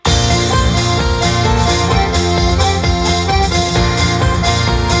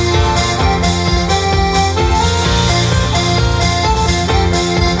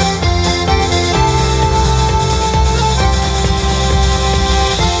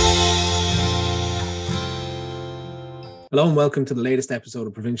Hello and welcome to the latest episode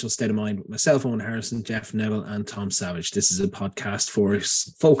of Provincial State of Mind with myself, Owen Harrison, Jeff Neville and Tom Savage. This is a podcast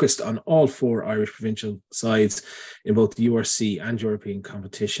focused on all four Irish provincial sides in both the URC and European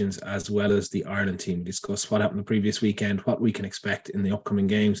competitions, as well as the Ireland team. We discuss what happened the previous weekend, what we can expect in the upcoming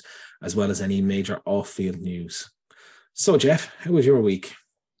games, as well as any major off-field news. So, Jeff, how was your week?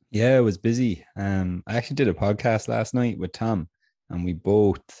 Yeah, it was busy. I actually did a podcast last night with Tom and we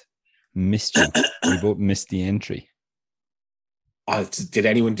both missed you. We both missed the entry. Did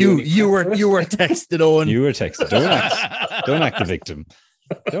anyone do it? You were texted, Owen. You were texted. Don't act the victim.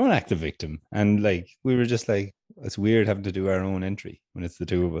 Don't act the victim. And like we were just like, it's weird having to do our own entry when it's the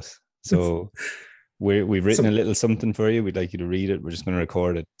two of us. So we've written a little something for you. We'd like you to read it. We're just going to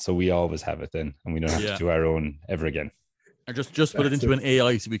record it, so we always have it then, and we don't have to do our own ever again. Or just put it into an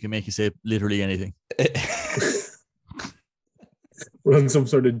AI so we can make you say literally anything. Run some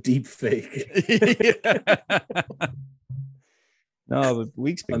sort of deep fake. No, but the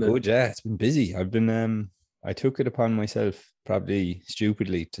week's been good. Yeah, it's been busy. I took it upon myself, probably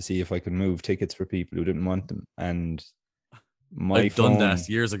stupidly, to see if I could move tickets for people who didn't want them. And I've done that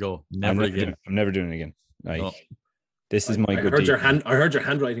years ago. Never again. I'm never doing it again. This is my good. I heard your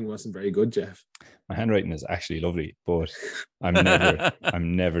handwriting wasn't very good, Jeff. My handwriting is actually lovely, but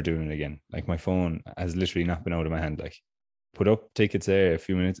I'm never doing it again. Like my phone has literally not been out of my hand. Like put up tickets there a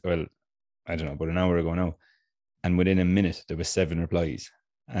few minutes. Well, I don't know, about an hour ago now. And within a minute, there was 7 replies.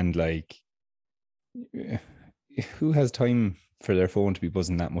 And like, who has time for their phone to be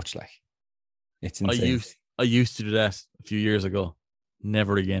buzzing that much? Like, it's insane. I used to do that a few years ago.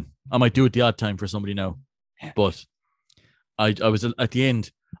 Never again. I might do it the odd time for somebody now, but I was at the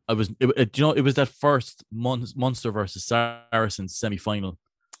end. It was that first Munster versus Saracens semi-final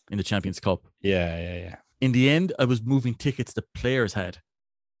in the Champions Cup. Yeah. In the end, I was moving tickets the players had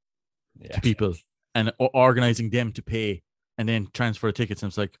to people. And organizing them to pay and then transfer the tickets. And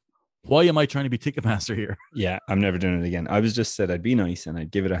it's like, why am I trying to be Ticketmaster here? Yeah, I'm never doing it again. I was just said I'd be nice and I'd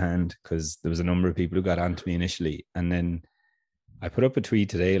give it a hand because there was a number of people who got onto me initially. And then I put up a tweet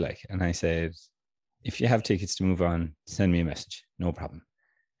today, and I said, if you have tickets to move on, send me a message. No problem.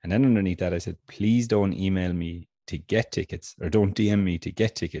 And then underneath that, I said, please don't email me to get tickets or don't DM me to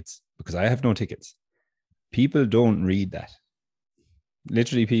get tickets because I have no tickets. People don't read that.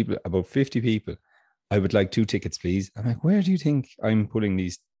 Literally people, about 50 people. I would like 2 tickets, please. I'm like, where do you think I'm pulling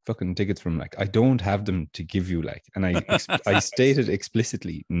these fucking tickets from? Like, I don't have them to give you, and I stated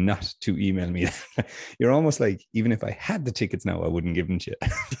explicitly not to email me. You're almost like, even if I had the tickets now, I wouldn't give them to you.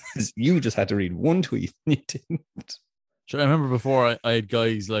 You just had to read one tweet and you didn't. Sure, I remember before I had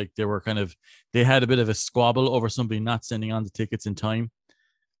guys they had a bit of a squabble over somebody not sending on the tickets in time.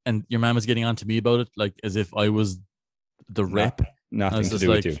 And your man was getting on to me about it, like as if I was the rep. Nothing to do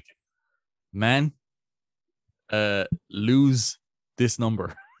with you. Man, lose this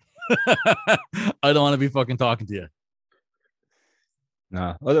number. I don't want to be fucking talking to you.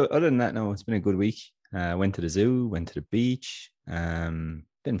 No, other than that, no, it's been a good week. Went to the zoo, went to the beach,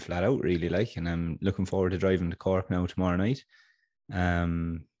 been flat out really, and I'm looking forward to driving to Cork now tomorrow night.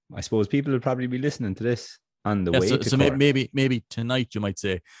 I suppose people will probably be listening to this on the way to Cork. Maybe tonight you might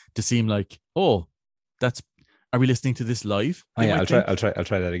say, to seem like, are we listening to this live? Oh yeah, I'll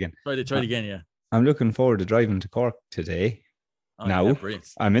try that again. Try it again, yeah. I'm looking forward to driving to Cork today. Now,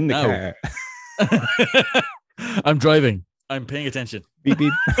 I'm in the car. I'm driving. I'm paying attention. Beep,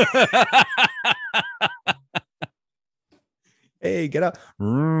 beep. Hey, get up.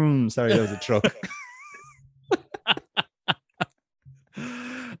 Sorry, that was a truck.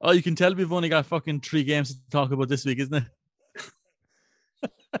 Oh, you can tell we've only got fucking 3 games to talk about this week, isn't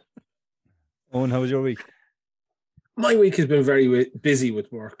it? Owen, how was your week? My week has been very busy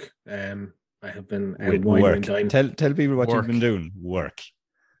with work. I have been wining and dining. Tell people what you've been doing. Work.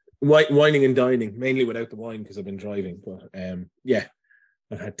 Wining and dining, mainly without the wine because I've been driving. But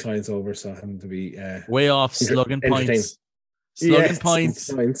I've had clients over, so I happen to be way off slugging pints.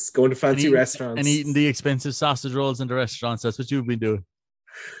 Pints, going to fancy restaurants. And eating the expensive sausage rolls in the restaurants. That's what you've been doing.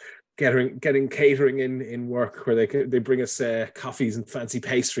 Getting catering in work where they bring us coffees and fancy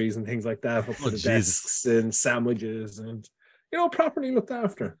pastries and things like that up to the desks and sandwiches and properly looked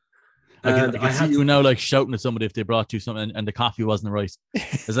after. I can see you now shouting at somebody if they brought you something and the coffee wasn't right.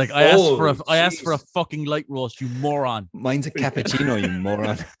 It's like I asked for a fucking light roast, you moron. Mine's a cappuccino, you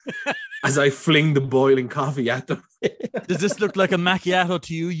moron. As I fling the boiling coffee at them. Does this look like a macchiato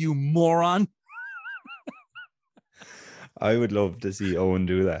to you, you moron? I would love to see Owen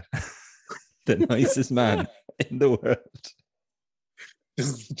do that. The nicest man in the world.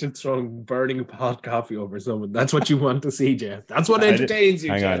 Just throwing burning hot coffee over someone. That's what you want to see, Jeff. That's what entertains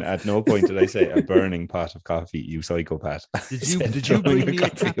you, Hang Jeff. on. At no point did I say a burning pot of coffee, you psychopath. Did you bring me a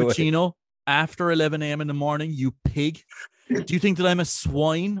cappuccino after 11 a.m. in the morning, you pig? Do you think that I'm a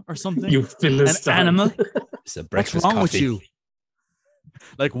swine or something? You Philistine. An animal? It's a breakfast What's wrong coffee. with you?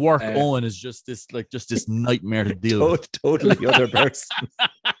 Like work, Owen is just this nightmare to deal with. Totally the other person.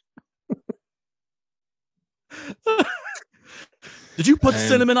 Did you put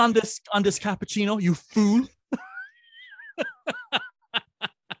cinnamon on this cappuccino, you fool?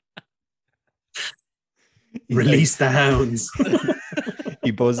 Release the hounds. He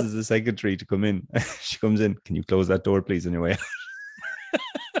buzzes the secretary to come in. She comes in. Can you close that door, please, on your way out?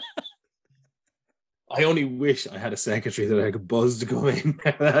 I only wish I had a secretary that I could buzz to come in.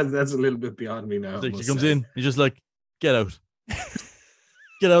 That's a little bit beyond me now. Like, he comes in, he's just like, get out.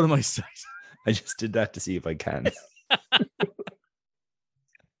 Get out of my sight. I just did that to see if I can.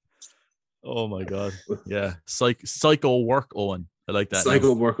 Oh my God. Yeah. Psycho work, Owen. I like that.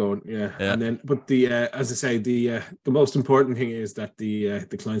 Psycho work, Owen. Yeah. And then, but as I say, the most important thing is that the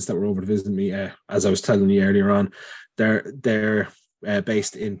clients that were over to visit me, as I was telling you earlier on, they're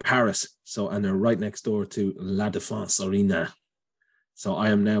based in Paris. So, and they're right next door to La Défense Arena. So I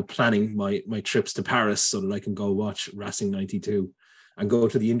am now planning my trips to Paris so that I can go watch Racing 92 and go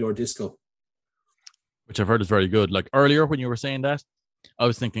to the indoor disco. Which I've heard is very good. Like earlier when you were saying that, I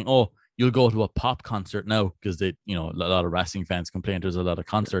was thinking, oh, you'll go to a pop concert now because they, a lot of Racing fans complain there's a lot of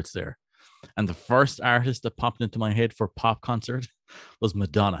concerts there. And the first artist that popped into my head for pop concert was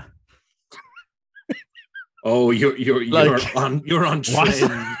Madonna. Oh, you're on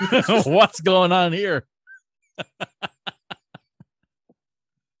trend. What's going on here?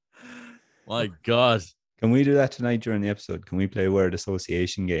 My God. Can we do that tonight during the episode? Can we play word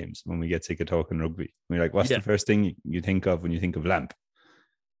association games when we get sick of talking rugby? We're like, what's the first thing you think of when you think of lamp?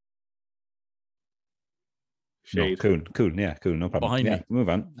 Shade. No, cool. Yeah, cool. No problem. Behind me. Move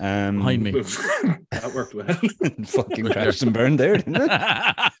on. Behind me. That worked well. Fucking crashed and burned there, didn't it?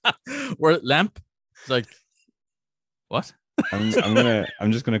 Where lamp? It's like, what? I'm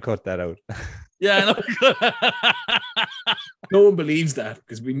just gonna cut that out. Yeah, I know. No one believes that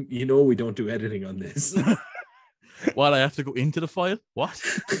because we don't do editing on this. What? I have to go into the file? What?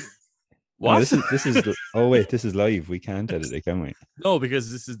 What? No, this is. Oh wait, this is live. We can't edit it, can we? No,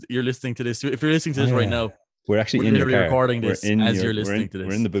 because you're listening to this. If you're listening to this right now, we're actually in your car. Recording this you're listening to this.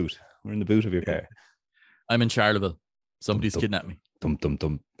 We're in the boot. We're in the boot of your car. I'm in Charleville. Somebody's kidnapped me. Dum dum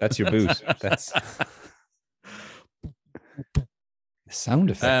dum. That's your boot. That's sound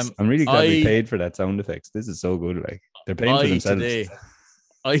effects. I'm really glad we paid for that sound effects. This is so good. Like they're paying for themselves.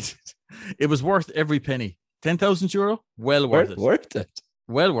 It was worth every penny. 10,000 euro. Well worth it. Worth it.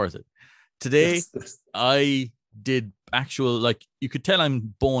 Well worth it. Today, I did actual, like, you could tell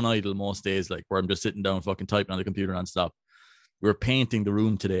I'm bone idle most days, like, where I'm just sitting down fucking typing on the computer nonstop. We were painting the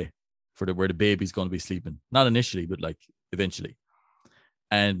room today where the baby's going to be sleeping. Not initially, but, like, eventually.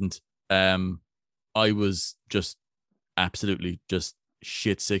 And I was just absolutely just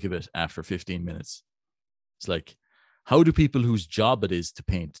shit sick of it after 15 minutes. It's like, how do people whose job it is to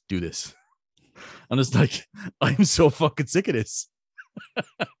paint do this? And it's like, I'm so fucking sick of this.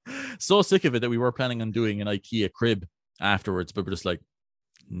 So sick of it that we were planning on doing an IKEA crib afterwards, but we're just like,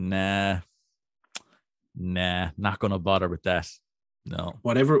 nah, not gonna bother with that. No.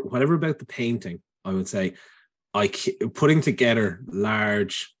 Whatever about the painting, I would say, putting together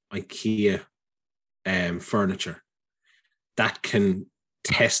large IKEA furniture that can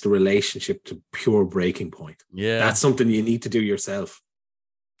test a relationship to pure breaking point. Yeah, that's something you need to do yourself,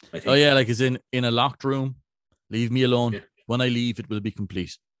 I think. Oh yeah, like is in a locked room. Leave me alone. Yeah. When I leave, it will be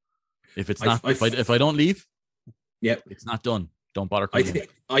complete. If it's not, if I don't leave, it's not done. Don't bother coming.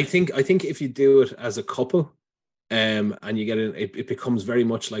 I think if you do it as a couple, and you get it becomes very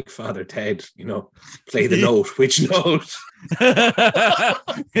much like Father Ted. Play the note. Which note?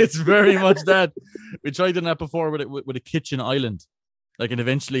 It's very much that. We tried doing that before with a kitchen island. Like, and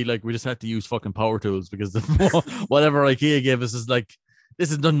eventually, like, we just had to use fucking power tools because whatever IKEA gave us is like,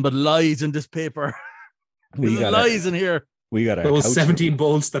 this is nothing but lies in this paper. There's lies in here. We got those 17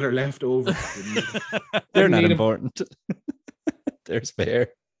 bolts that are left over. They're not important. They're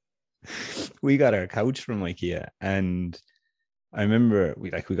spare. We got our couch from IKEA, and I remember we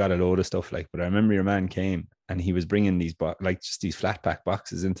got a load of stuff, but I remember your man came and he was bringing these just these flat pack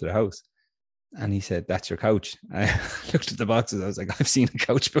boxes into the house, and he said, "That's your couch." I looked at the boxes. I was like, "I've seen a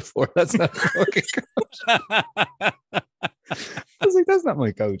couch before. That's not a fucking couch." I was like, "That's not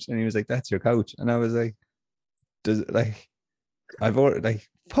my couch," and he was like, "That's your couch," and I was like, "Does it like?" I've ordered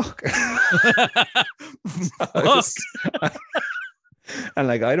fuck. And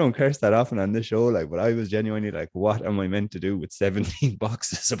like, I don't curse that often on this show, like, but I was genuinely like, what am I meant to do with 17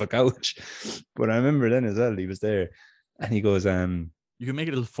 boxes of a couch? But I remember then as well, he was there and he goes, You can make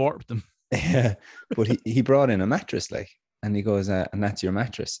it a little fort with them. yeah, but he brought in a mattress, like, and he goes, and that's your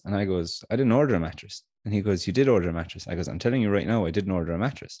mattress. And I goes, I didn't order a mattress. And he goes, you did order a mattress. I goes, I'm telling you right now, I didn't order a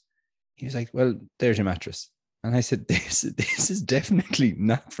mattress. He was like, well, there's your mattress. And I said, this is definitely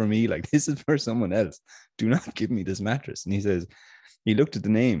not for me. Like, this is for someone else. Do not give me this mattress. And he says, he looked at the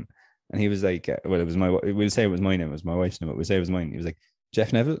name and he was like, well, it was we'll say it was my name. It was my wife's name, but we'll say it was mine. He was like,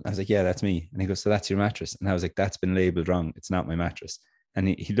 Jeff Neville. I was like, yeah, that's me. And he goes, so that's your mattress. And I was like, that's been labeled wrong. It's not my mattress. And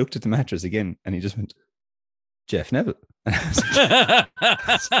he looked at the mattress again and he just went, Jeff Neville. And I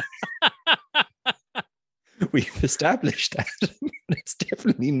was like, we've established that. It's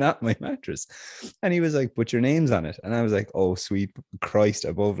definitely not my mattress. And he was like, but your name's on it. And I was like, oh, sweet Christ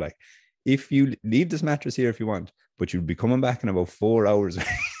above. Like, if you leave this mattress here if you want, but you'll be coming back in about 4 hours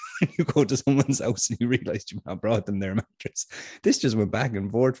when you go to someone's house and you realize you've not brought them their mattress. This just went back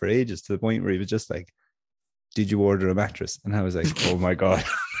and forth for ages to the point where he was just like, did you order a mattress? And I was like, oh my God.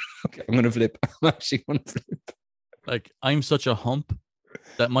 Okay, I'm going to flip. I'm actually going to flip. Like, I'm such a hump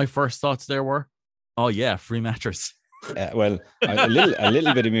that my first thoughts there were, oh yeah, free mattress. Well, a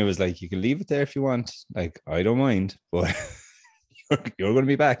little bit of me was like, you can leave it there if you want. Like, I don't mind, but you're going to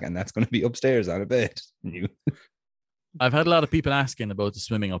be back and that's going to be upstairs on a bed. I've had a lot of people asking about the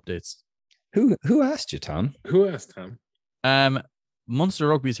swimming updates. Who asked you, Tom? Who asked Tom? Munster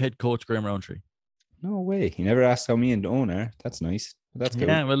Rugby's head coach, Graham Rowntree. No way. He never asked how me and Owen are. That's nice. That's good.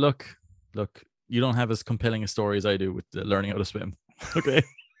 Yeah, well, look, you don't have as compelling a story as I do with learning how to swim. Okay.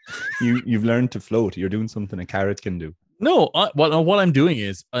 You've learned to float. You're doing something a carrot can do. No, what I'm doing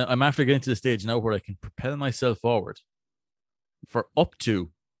is I'm after getting to the stage now where I can propel myself forward for up to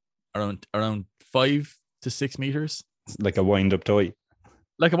around 5 to 6 meters. It's like a wind-up toy.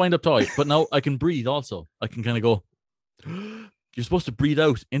 Like a wind-up toy. But now I can breathe also. I can kind of go, you're supposed to breathe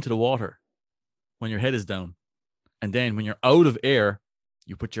out into the water when your head is down. And then when you're out of air,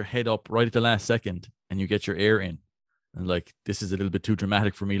 you put your head up right at the last second and you get your air in. And like, this is a little bit too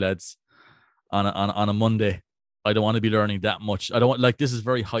dramatic for me, lads. On a Monday, I don't want to be learning that much. I don't want, like, this is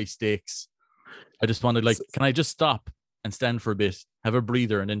very high stakes. I just want to, like, can I just stop and stand for a bit, have a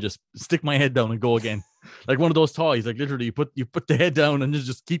breather, and then just stick my head down and go again? Like one of those toys, like literally you put the head down and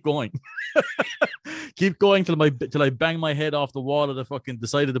just keep going. Keep going till I bang my head off the wall of the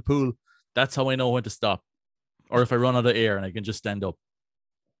side of the pool. That's how I know when to stop. Or if I run out of air and I can just stand up.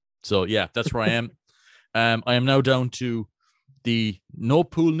 So yeah, that's where I am. I am now down to the no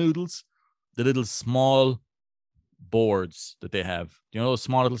pool noodles, the little small boards that they have. You know those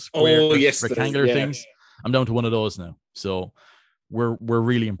small little square rectangular things? I'm down to one of those now. So we're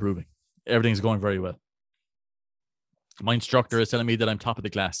really improving. Everything's going very well. My instructor is telling me that I'm top of the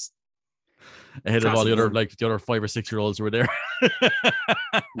class ahead of all the other 5 or 6 year olds who were there.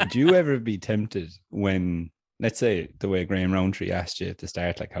 Would you ever be tempted when, let's say, the way Graham Rowntree asked you at the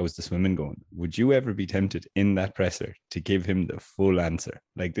start, like, how's the swimming going? Would you ever be tempted in that presser to give him the full answer?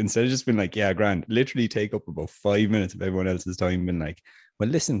 Like, instead of just being like, yeah, grand, literally take up about 5 minutes of everyone else's time, being like, well,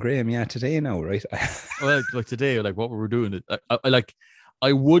 listen, Graham, yeah, today now, right? Well, like today, like what we were doing,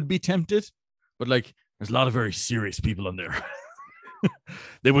 I would be tempted, but like, there's a lot of very serious people on there.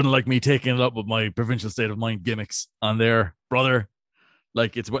 They wouldn't like me taking it up with my provincial state of mind gimmicks on there, brother.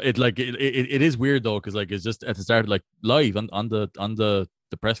 Like it is weird though, because like it's just at the start, like live on the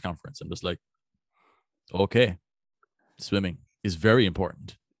press conference. I'm just like, okay, swimming is very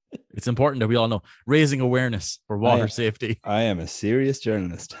important. It's important that we all know, raising awareness for water safety. I am a serious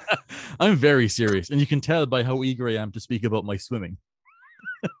journalist. I'm very serious, and you can tell by how eager I am to speak about my swimming.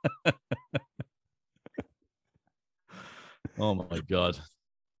 Oh my God.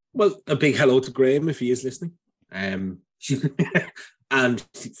 Well, a big hello to Graham if he is listening. And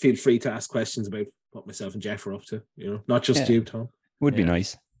feel free to ask questions about what myself and Jeff are up to, you know, not just you, Tom. Would be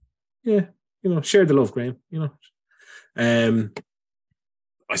nice. Yeah, you know, share the love, Graham, you know.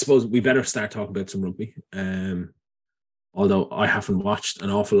 I suppose we better start talking about some rugby. Although I haven't watched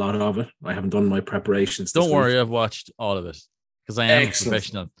an awful lot of it. I haven't done my preparations. Don't worry, I've watched all of it because I am a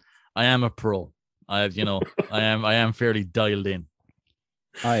professional. I am a pro. I am fairly dialed in.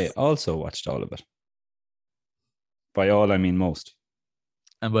 I also watched all of it. By all, I mean most.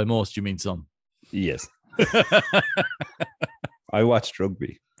 And by most, you mean some. Yes. I watched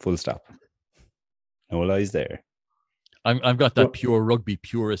rugby, full stop. No lies there. I've got that pure rugby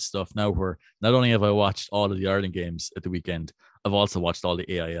purist stuff now where not only have I watched all of the Ireland games at the weekend, I've also watched all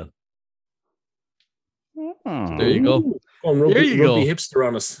the AIL. Oh. So there you go. Rugby hipster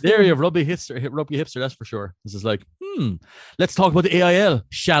on us. There you have rugby hipster, that's for sure. This is like, let's talk about the AIL,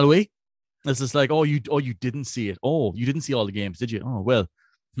 shall we? It's just like, you didn't see it. Oh, you didn't see all the games, did you? Oh, well,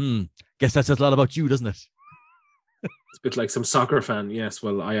 guess that says a lot about you, doesn't it? It's a bit like some soccer fan. Yes,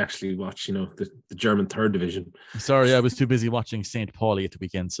 well, I actually watch, the German third division. Sorry, I was too busy watching St. Pauli at the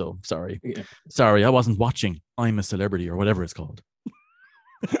weekend, so sorry. Yeah. Sorry, I wasn't watching I'm a Celebrity or whatever it's called.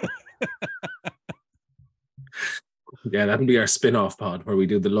 Yeah, that'll be our spin-off pod where we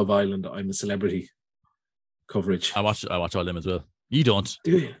do the Love Island I'm a Celebrity coverage. I watch all them as well. You don't.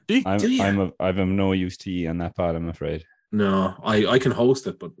 Do you? Do you? I've no use to you on that pod, I'm afraid. No, I can host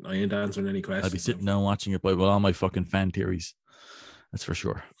it, but I ain't answering any questions. I'll be sitting down watching it by all my fucking fan theories. That's for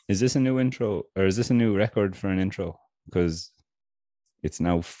sure. Is this a new intro or is this a new record for an intro? Because it's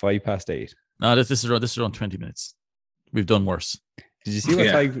now 8:05. No, this is around 20 minutes. We've done worse. Did you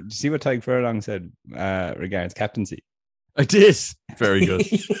see what Tyg Furlong said regards captaincy? I did. Very good.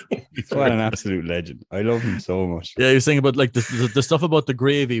 What an absolute legend. I love him so much. Yeah, he was saying about like the stuff about the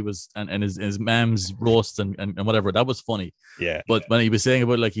gravy was and his mam's roast and whatever. That was funny. Yeah. But when he was saying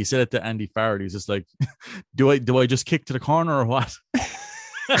about like he said it to Andy Farrell, he was just like, do I just kick to the corner or what?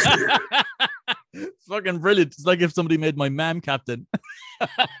 It's fucking brilliant. It's like if somebody made my mam captain.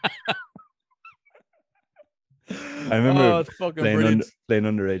 I remember playing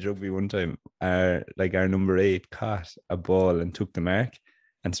underage rugby one time. Our number 8 caught a ball and took the mark,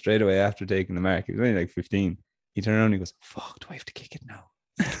 and straight away after taking the mark, he was only like 15. He turned around and he goes, "Fuck, do I have to kick it now?"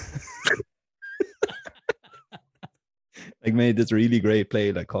 Made this really great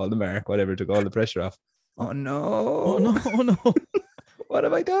play, called the mark, whatever, took all the pressure off. Oh no! What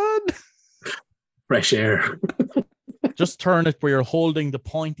have I done? Fresh air. Just turn it where you're holding the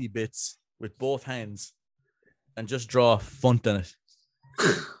pointy bits with both hands. And just draw a font in it.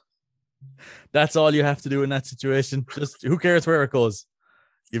 That's all you have to do in that situation. Just who cares where it goes?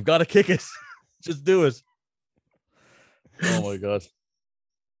 You've got to kick it. Just do it. Oh my god!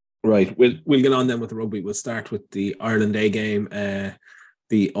 Right, we'll get on then with the rugby. We'll start with the Ireland A game.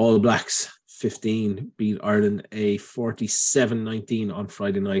 The All Blacks 15 beat Ireland a 47-19 on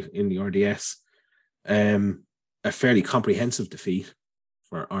Friday night in the RDS. A fairly comprehensive defeat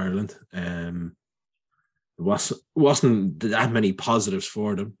for Ireland. Wasn't that many positives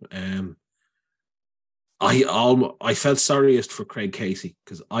for them. I felt sorriest for Craig Casey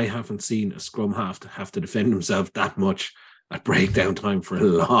because I haven't seen a scrum half to have to defend himself that much at breakdown time for a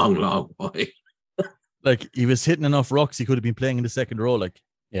long, long while. He was hitting enough rucks, he could have been playing in the second row.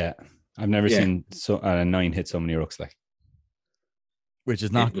 Yeah, I've never seen a 9 hit so many rucks which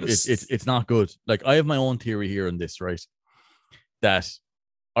is not it's not good. I have my own theory here on this, right? That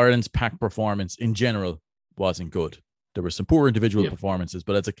Ireland's pack performance in general wasn't good. There were some poor individual performances,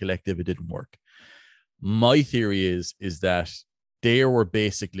 but as a collective, it didn't work. My theory is that they were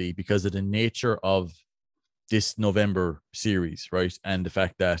basically, because of the nature of this November series, right, and the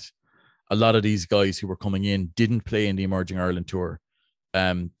fact that a lot of these guys who were coming in didn't play in the Emerging Ireland Tour.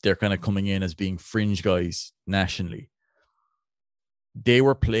 They're kind of coming in as being fringe guys nationally. They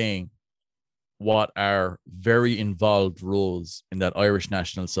were playing what are very involved roles in that Irish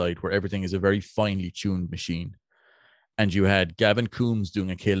national side where everything is a very finely tuned machine. And you had Gavin Coombs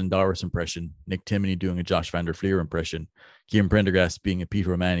doing a Caelan Doris impression, Nick Timoney doing a Josh van der Fleer impression, Cian Prendergast being a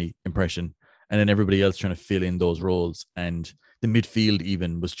Peter O'Mahony impression, and then everybody else trying to fill in those roles. And the midfield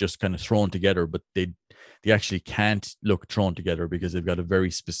even was just kind of thrown together, but they actually can't look thrown together because they've got a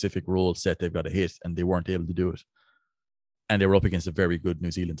very specific role set they've got to hit, and they weren't able to do it. And they were up against a very good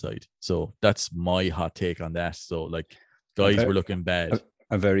New Zealand side. So that's my hot take on that. So guys were looking bad.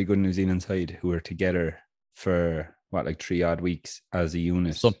 A very good New Zealand side who were together for 3 odd weeks as a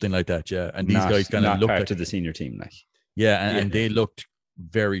unit. Something like that, yeah. And these guys kind of looked part of the senior team. And they looked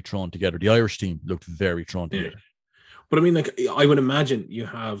very thrown together. The Irish team looked very thrown together. But I mean, I would imagine you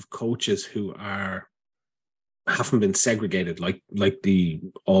have coaches who haven't been segregated like the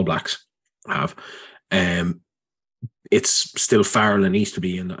All Blacks have. It's still Farrell and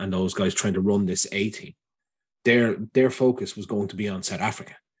Easterby and those guys trying to run this A team. Their focus was going to be on South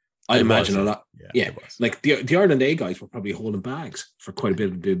Africa. I imagine a lot. Yeah. The Ireland A guys were probably holding bags for quite a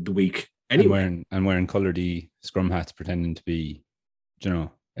bit of the week anyway. And wearing colour D scrum hats, pretending to be,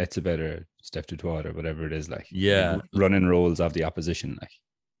 it's a better Steph Dutoit or whatever it is. Running roles of the opposition.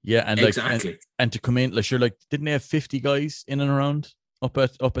 Yeah, and exactly. And to come in, didn't they have 50 guys in and around up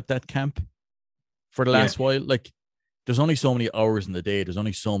at that camp for the last while? There's only so many hours in the day. There's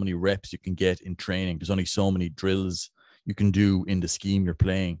only so many reps you can get in training. There's only so many drills you can do in the scheme you're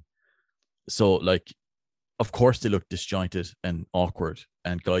playing. So, of course, they looked disjointed and awkward,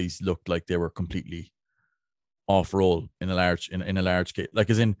 and guys looked like they were completely off roll in a large case.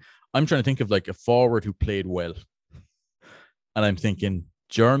 As in, I'm trying to think of a forward who played well. and I'm thinking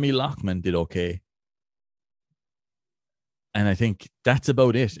Jeremy Loughman did okay. And I think that's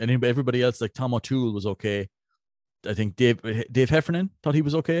about it. And everybody else, like Tom O'Toole, was okay. I think Dave Heffernan thought he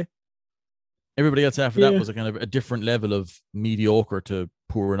was okay. Everybody else after that was a kind of a different level of mediocre to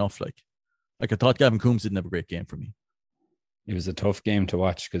poor enough. Like I thought Gavin Coombs didn't have a great game for me. It was a tough game to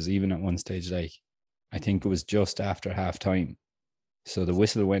watch because even at one stage, like I think it was just after half time. So the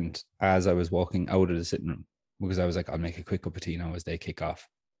whistle went as I was walking out of the sitting room because I was like, I'll make a quick cup of tea now as they kick off.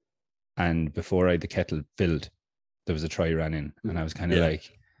 And before I had the kettle filled, there was a try ran in. And I was kind of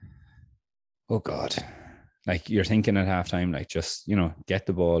like, oh God. Like you're thinking at halftime, like just, get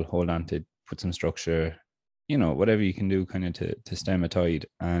the ball, hold on to it, put some structure, whatever you can do kind of to stem a tide.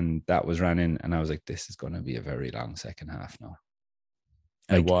 And that was ran in. And I was like, this is going to be a very long second half now.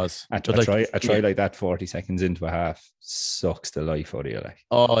 Like, it was. A try like that 40 seconds into a half sucks the life out of you. Like,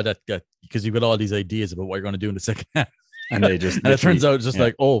 oh, that because you've got all these ideas about what you're going to do in the second half. And they just and it turns out just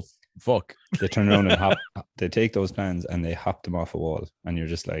like, oh, fuck. They turn around and they take those plans and they hop them off a wall. And you're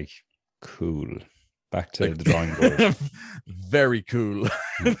just like, cool. Back to the drawing board. Very cool.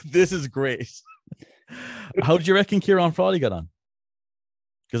 This is great. How did you reckon Kieran Frawley got on?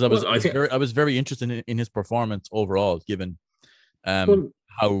 Because I was very interested in his performance overall, given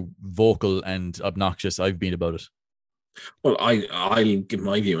how vocal and obnoxious I've been about it. Well, I'll give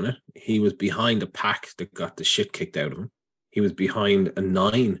my view on it. He was behind a pack that got the shit kicked out of him. He was behind a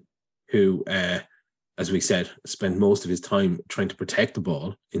 9 who, as we said, spent most of his time trying to protect the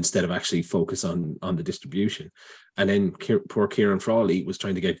ball instead of actually focus on the distribution. And then poor Kieran Frawley was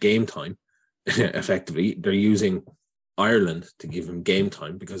trying to get game time. Effectively, they're using Ireland to give him game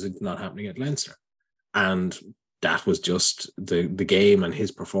time because it's not happening at Leinster. And that was just the game, and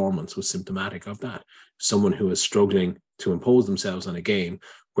his performance was symptomatic of that. Someone who is struggling to impose themselves on a game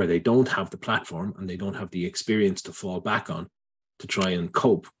where they don't have the platform and they don't have the experience to fall back on to try and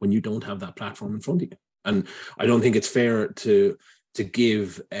cope when you don't have that platform in front of you. And I don't think it's fair to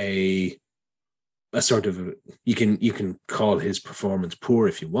give a sort of you can call his performance poor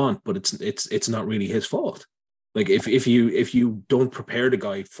if you want, but it's not really his fault. Like if you don't prepare the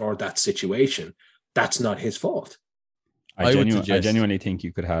guy for that situation, that's not his fault. I genuinely think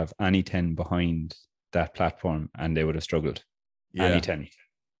you could have any 10 behind that platform and they would have struggled. Yeah. Any 10.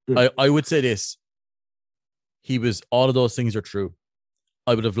 I would say this. All of those things are true.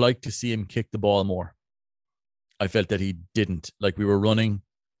 I would have liked to see him kick the ball more. I felt that he didn't. Like we were running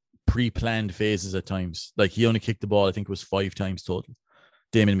pre-planned phases at times. Like he only kicked the ball, I think it was 5 times total.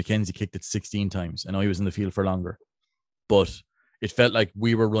 Damien McKenzie kicked it 16 times. I know he was in the field for longer. But it felt like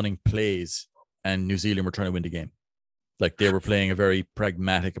we were running plays and New Zealand were trying to win the game. Like they were playing a very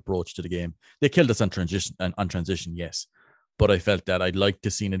pragmatic approach to the game. They killed us on transition, yes. But I felt that I'd like to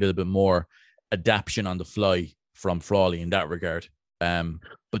see a little bit more adaptation on the fly from Frawley in that regard.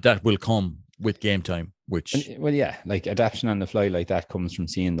 But that will come with game time, like adaptation on the fly like that comes from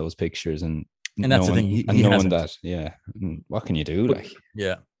seeing those pictures and that's the thing. Knowing that, what can you do? Like,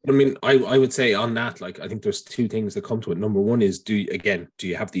 yeah. I mean, I would say on that, like, I think there's 2 things that come to it. Number one is, do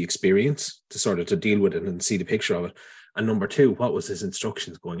you have the experience to sort of to deal with it and see the picture of it? And number 2, what was his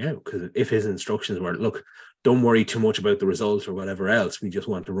instructions going out? Because if his instructions were, look, don't worry too much about the results or whatever else, we just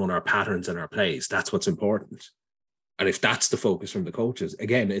want to run our patterns and our plays. That's what's important. And if that's the focus from the coaches,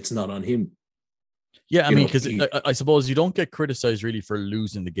 again, it's not on him. Yeah, I mean, because I suppose you don't get criticized really for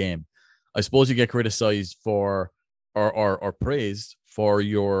losing the game. I suppose you get criticized for or praised for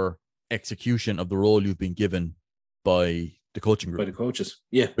your execution of the role you've been given by the coaching group. By the coaches,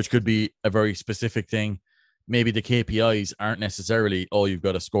 yeah. Which could be a very specific thing. Maybe the KPIs aren't necessarily, you've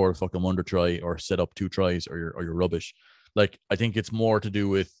got to score a fucking wonder try or set up 2 tries or you're rubbish. Like, I think it's more to do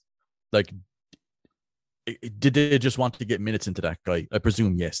with, like, did they just want to get minutes into that guy? I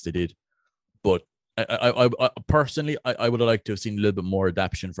presume, yes, they did. But I personally, I would have liked to have seen a little bit more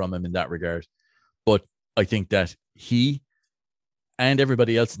adaptation from him in that regard. But I think that he and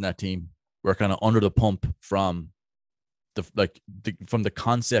everybody else in that team were kind of under the pump from from the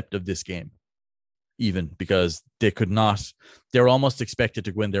concept of this game, even because they're almost expected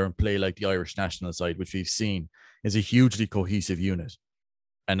to go in there and play like the Irish national side, which we've seen is a hugely cohesive unit.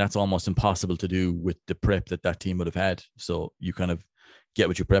 And that's almost impossible to do with the prep that team would have had. So you kind of get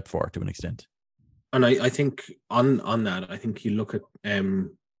what you prep for to an extent. And I think on that, I think you look at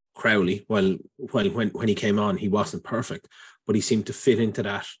Crowley. Well, when he came on, he wasn't perfect, but he seemed to fit into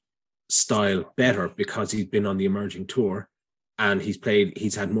that style better because he's been on the emerging tour and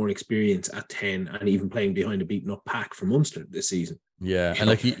he's had more experience at 10 and even playing behind a beaten up pack for Munster this season. Yeah, and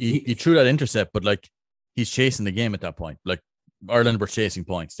like he threw that intercept, but like he's chasing the game at that point. Like Ireland were chasing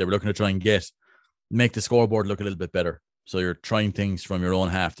points. They were looking to try and make the scoreboard look a little bit better. So you're trying things from your own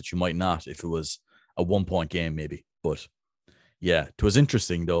half that you might not if it was a 1-point game, maybe. But yeah, it was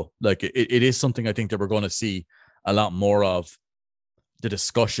interesting though. Like it is something I think that we're going to see a lot more of the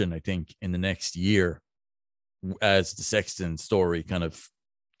discussion, I think, in the next year as the Sexton story kind of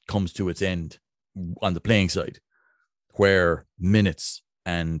comes to its end on the playing side, where minutes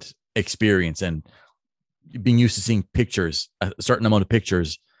and experience and being used to seeing pictures, a certain amount of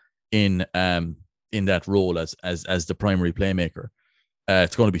pictures in that role as the primary playmaker.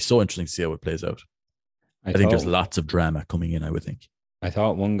 It's going to be so interesting to see how it plays out. I think there's lots of drama coming in, I would think. I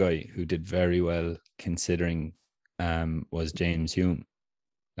thought one guy who did very well considering was James Hume.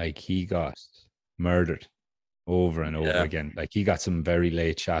 Like, he got murdered over and over again. Like, he got some very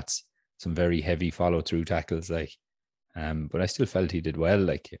late shots, some very heavy follow-through tackles, like, but I still felt he did well.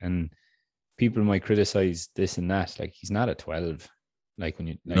 Like, and people might criticize this and that. Like, he's not a 12. Like, when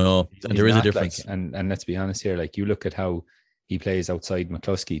you no, and there is a difference. Like, and let's be honest here. Like, you look at how he plays outside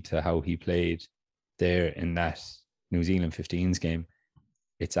McCluskey to how he played there in that New Zealand 15s game.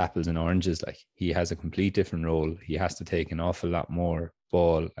 It's apples and oranges. Like, he has a complete different role. He has to take an awful lot more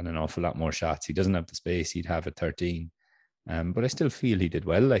ball and an awful lot more shots. He doesn't have the space he'd have at 13. But I still feel he did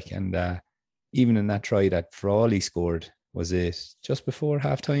well. Like, and even in that try that Frawley scored, was it just before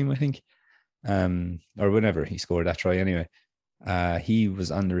halftime, I think? Or whenever he scored that try anyway. He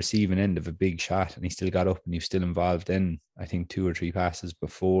was on the receiving end of a big shot and he still got up and he was still involved in, I think, 2 or 3 passes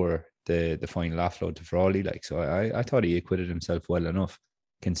before the final offload to Frawley. Like, so I thought he acquitted himself well enough,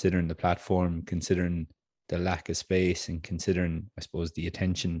 considering the platform, considering the lack of space, and considering, I suppose, the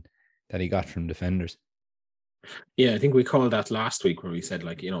attention that he got from defenders. Yeah, I think we called that last week where we said,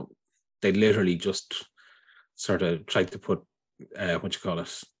 like, you know, they literally just sort of tried to put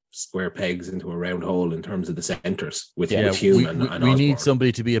square pegs into a round hole in terms of the centres with Hume and we need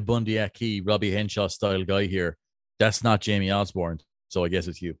somebody to be a Bundy Aki, Robbie Henshaw style guy here. That's not Jamie Osborne, so I guess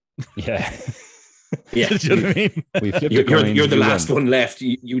it's you. Yeah. Yeah. Do you know what I mean? We flipped you're the last one left.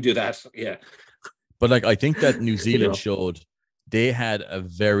 You do that. Yeah. But like, I think that New Zealand showed they had a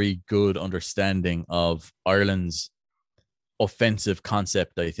very good understanding of Ireland's offensive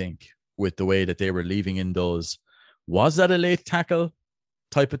concept, I think, with the way that they were leaving in those. Was that a late tackle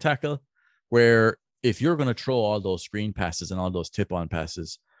type of tackle? Where if you're going to throw all those screen passes and all those tip-on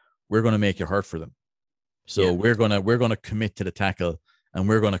passes, we're going to make it hurt for them. So we're gonna commit to the tackle and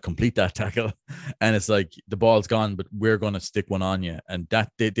we're going to complete that tackle. And it's like, the ball's gone, but we're going to stick one on you. And that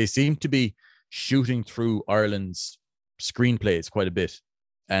they seem to be shooting through Ireland's screenplays quite a bit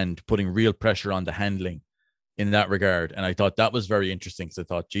and putting real pressure on the handling in that regard. And I thought that was very interesting, because I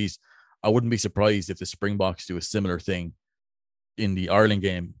thought, geez, I wouldn't be surprised if the Springboks do a similar thing in the Ireland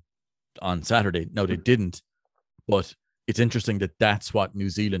game on Saturday. No, they didn't, but it's interesting that that's what New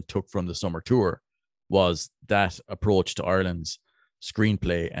Zealand took from the summer tour, was that approach to Ireland's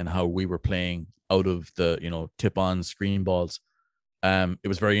screenplay and how we were playing out of the, you know, tip-on screen balls. It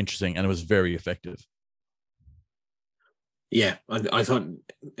was very interesting and it was very effective. Yeah, I thought,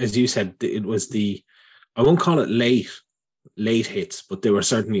 as you said, it was I won't call it late hits, but they were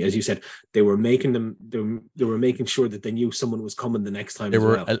certainly, as you said, they were making them. They were making sure that they knew someone was coming the next time. They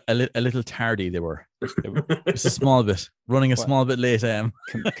were a little tardy. They were just a small bit, running a small bit late.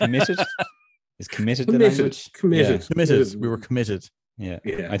 Committed is committed. The language. Committed. Yeah. Committed. We were committed. Yeah.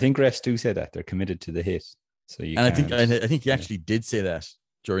 I think refs do say that they're committed to the hit. So I think he actually did say that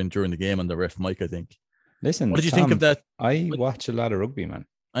during the game on the ref mic, I think. Listen, what did you think of that? I watch a lot of rugby, man.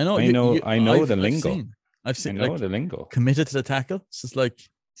 I know. I know the lingo. I've seen I know the lingo. Committed to the tackle. It's just like,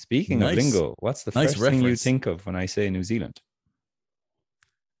 speaking of lingo, what's the first thing you think of when I say New Zealand?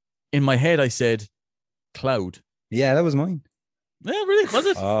 In my head, I said cloud. Yeah, that was mine. Yeah, really? Was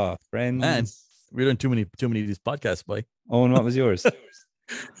it? Oh, friends. Man, we're doing too many of these podcasts, boy. Owen, what was yours?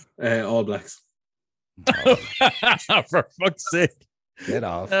 All Blacks. Oh. For fuck's sake. Get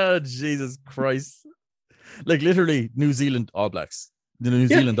off. Oh, Jesus Christ. Like, literally, New Zealand All Blacks. The New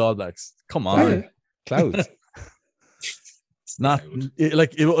Zealand All Blacks. Come on. Clouds. Not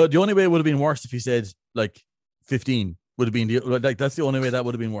the only way it would have been worse if he said like 15 would have been that's the only way that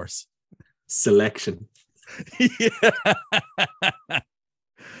would have been worse. Selection. Yeah.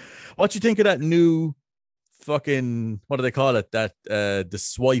 What do you think of that new fucking, what do they call it? That the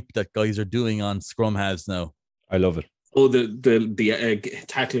swipe that guys are doing on scrum halves now. I love it. Oh, the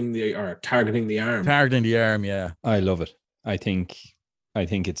tackling or targeting the arm. Targeting the arm, yeah. I love it. I think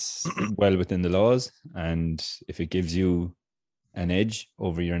it's well within the laws, and if it gives you an edge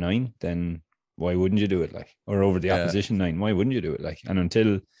over your 9, then why wouldn't you do it? Like, or over the opposition 9, why wouldn't you do it? Like, and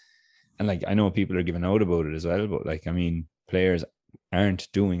like, I know people are giving out about it as well, but like, I mean, players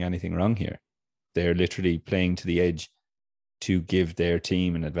aren't doing anything wrong here. They're literally playing to the edge to give their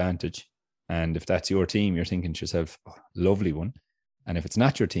team an advantage. And if that's your team, you're thinking to yourself, oh, lovely one. And if it's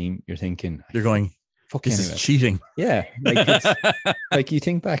not your team, you're thinking, you're going, fuck, this anyway. is cheating. Yeah. Like, it's, like you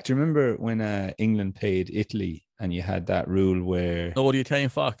think back, do you remember when England played Italy and you had that rule where the Italian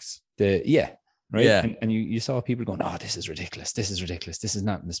Fox? Right? Yeah. And you saw people going, oh, this is ridiculous. This is ridiculous. This is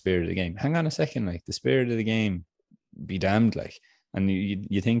not in the spirit of the game. Hang on a second. Like, the spirit of the game be damned. Like, and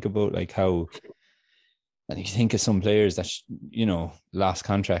you think about like how, and you think of some players that, lost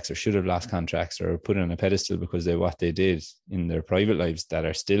contracts or should have lost contracts or put on a pedestal because of what they did in their private lives, that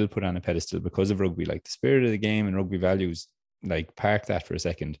are still put on a pedestal because of rugby. Like, the spirit of the game and rugby values, like, park that for a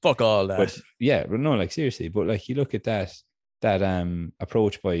second. Fuck all that. But yeah, but no, like, seriously. But like, you look at that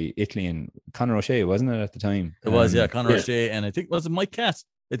approach by Italy and Conor O'Shea, wasn't it, at the time? It was, Conor O'Shea, and I think, was it Mike Catt?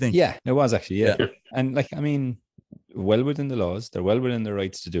 I think. Yeah, it was actually, yeah. And like, I mean, well within the laws, they're well within their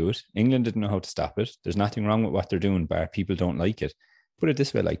rights to do it. England didn't know how to stop it. There's nothing wrong with what they're doing, bar people don't like it. Put it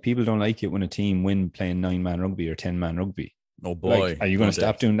this way, like, people don't like it when a team win playing 9-man rugby or 10-man rugby. Oh boy. Like, are you going to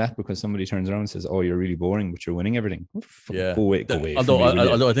stop doing that because somebody turns around and says, oh, you're really boring, but you're winning everything? Yeah. Go away.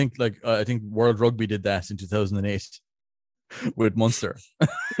 Although I think World Rugby did that in 2008 with Munster.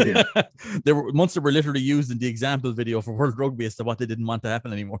 Yeah. Munster were literally used in the example video for World Rugby as to what they didn't want to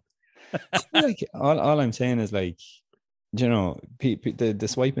happen anymore. Like, all I'm saying is, like, the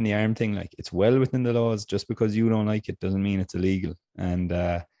swiping the arm thing, like, it's well within the laws. Just because you don't like it doesn't mean it's illegal. And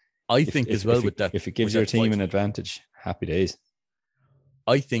I think if it gives your team an advantage, happy days.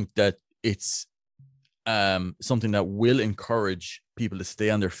 I think that it's something that will encourage people to stay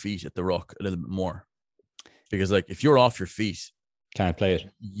on their feet at the ruck a little bit more, because, like, if you're off your feet, can't play it.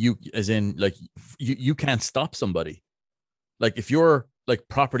 You can't stop somebody. Like, if you're like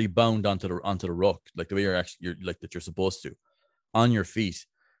properly bound onto the ruck, like the way you're like that you're supposed to, on your feet,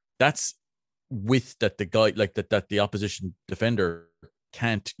 that's with that the guy, like that the opposition defender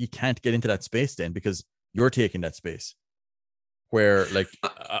can't get into that space then, because you're taking that space. Where, like,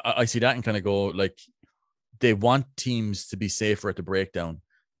 I see that and kind of go, like, they want teams to be safer at the breakdown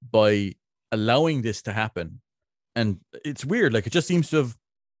by allowing this to happen. And it's weird, like, it just seems to have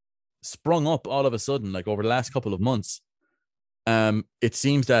sprung up all of a sudden, like, over the last couple of months. It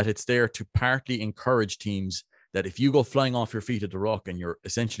seems that it's there to partly encourage teams that if you go flying off your feet at the ruck and you're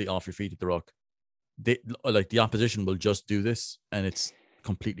essentially off your feet at the ruck, the opposition will just do this, and it's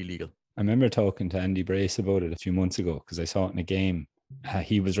completely legal. I remember talking to Andy Brace about it a few months ago because I saw it in a game.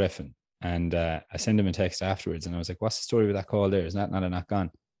 He was reffing, and I sent him a text afterwards, and I was like, "What's the story with that call there? Is that not a knock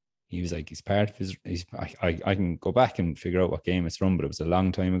on?" He was like, "He's part of his." I can go back and figure out what game it's from, but it was a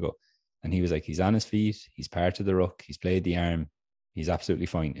long time ago. And he was like, "He's on his feet. He's part of the ruck. He's played the arm. He's absolutely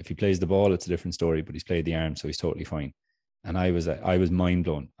fine. If he plays the ball, it's a different story, but he's played the arm, so he's totally fine." And I was mind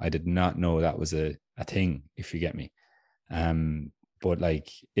blown. I did not know that was a thing, if you get me. But like,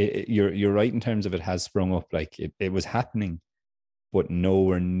 you're right in terms of it has sprung up. Like, it was happening, but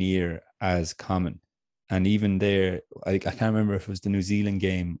nowhere near as common. And even there, I can't remember if it was the New Zealand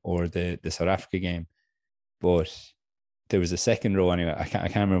game or the South Africa game, but there was a second row anyway. I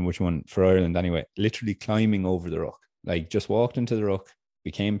can't remember which one, for Ireland anyway, literally climbing over the ruck, like, just walked into the ruck,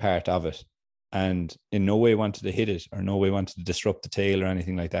 became part of it, and in no way wanted to hit it or no way wanted to disrupt the tail or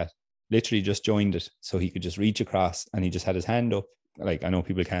anything like that. Literally just joined it so he could just reach across, and he just had his hand up. Like, I know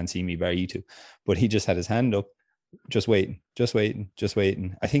people can't see me, bar you two, but he just had his hand up, just waiting.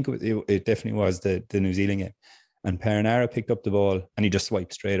 I think it definitely was the New Zealand game. And Perinara picked up the ball and he just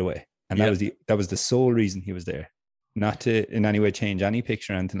swiped straight away. And that was the sole reason he was there. Not to in any way change any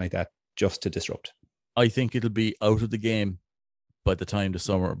picture or anything like that, just to disrupt. I think it'll be out of the game by the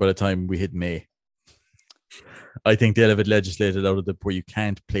time we hit May. I think they'll have it legislated out of where you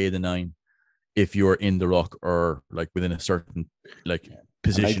can't play the 9 if you're in the ruck or like within a certain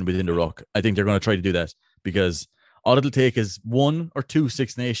position within the ruck. I think they're going to try to do that, because all it'll take is 1 or 2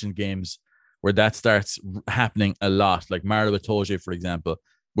 Six Nation games where that starts happening a lot. Like Marlo Itoje, for example,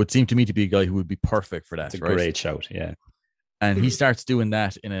 would seem to me to be a guy who would be perfect for that. It's a great shout, yeah. And he starts doing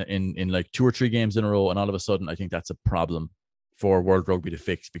that in like 2 or 3 games in a row, and all of a sudden, I think that's a problem for World Rugby to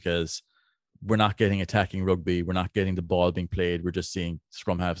fix, because we're not getting attacking rugby. We're not getting the ball being played. We're just seeing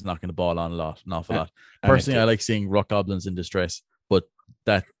scrum halves knocking the ball on an awful lot. Personally, I like seeing ruck goblins in distress, but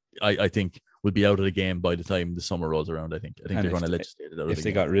that I think will be out of the game by the time the summer rolls around. I think they're going to legislate it out of the game. If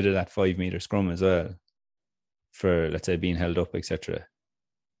they got rid of that 5 meter scrum as well, for, let's say, being held up, etc.,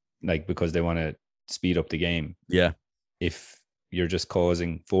 like, because they want to speed up the game. Yeah. If you're just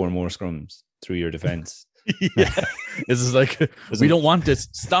causing 4 more scrums through your defense. Yeah. This is like, we don't want this.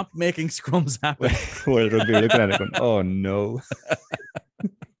 Stop making scrums happen. World Rugby looking at it going, oh no.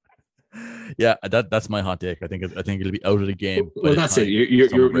 Yeah, that's my hot take. I think it'll be out of the game. Well, that's it.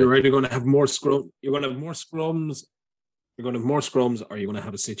 You're either going to have more scrum. You're going to have more scrums. You're going to have more scrums, or you're going to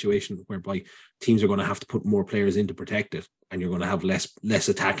have a situation whereby teams are going to have to put more players in to protect it, and you're going to have less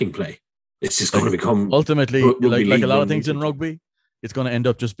attacking play. It's just going to become ultimately like a lot of things in rugby. It's going to end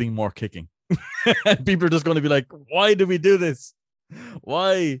up just being more kicking, and people are just going to be like, "Why do we do this?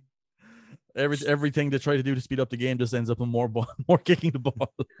 Why?" Everything they try to do to speed up the game just ends up in more kicking the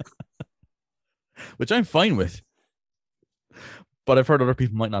ball, which I'm fine with. But I've heard other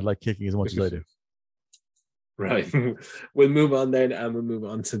people might not like kicking as much as I do. Right. We'll move on then, and we'll move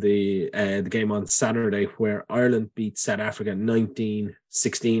on to the game on Saturday, where Ireland beat South Africa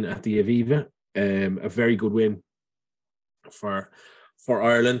 19-16 at the Aviva. A very good win for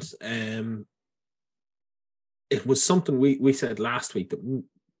Ireland. It was something we said last week that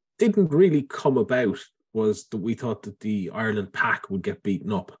didn't really come about, was that we thought that the Ireland pack would get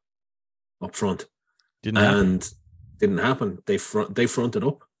beaten up front. Didn't happen. They fronted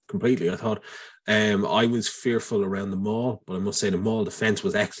up completely. I thought I was fearful around the maul, but I must say the maul defense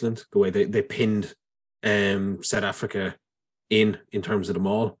was excellent. The way they pinned South Africa in terms of the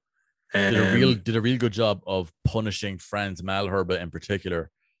maul. Did a real good job of punishing Franz Malherbe in particular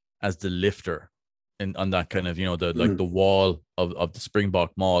as the lifter on that kind of, the wall of the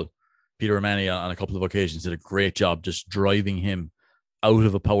Springbok maul. Peter Romani on a couple of occasions did a great job just driving him out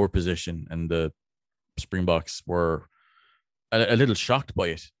of a power position, and the Springboks were a little shocked by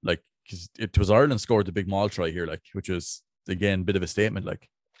it, like, because it was Ireland scored the big maul try here, like, which was again a bit of a statement, like.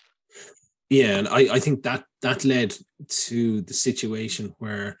 Yeah, and I think that led to the situation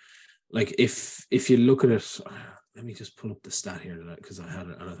where, like, if you look at it, let me just pull up the stat here because I had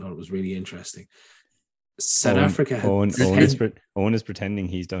it and I thought it was really interesting. South Africa had Owen is pretending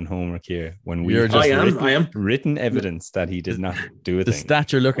he's done homework here when we I am written evidence that he did not do a the thing.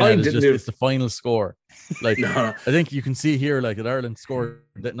 stat you're looking at is just it's the final score. Like, I think you can see here, like, that Ireland scored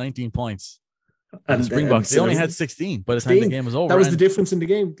that 19 points. And the Springboks, they only had 16 by the time the game was over. That was the difference in the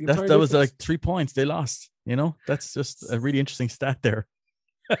game. That was like 3 points they lost. That's just a really interesting stat there.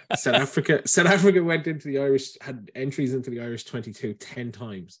 South Africa went into the Irish, had entries into the Irish 22 10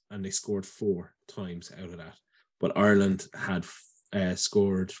 times, and they scored 4 times out of that. But Ireland had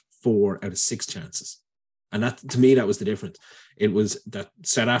scored 4 out of 6 chances. And that, to me, that was the difference. It was that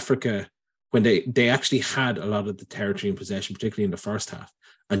South Africa, when they actually had a lot of the territory in possession, particularly in the first half,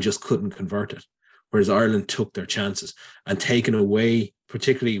 and just couldn't convert it. Whereas Ireland took their chances and taken away,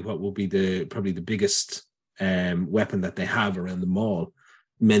 particularly what will be probably the biggest weapon that they have around the maul,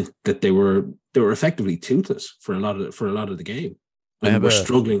 meant that they were effectively toothless for a lot of the game. And we're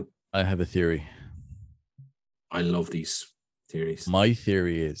struggling. I have a theory. I love these theories. My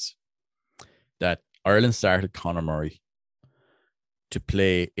theory is that Ireland started Conor Murray to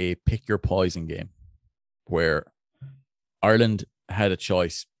play a pick your poison game, where Ireland had a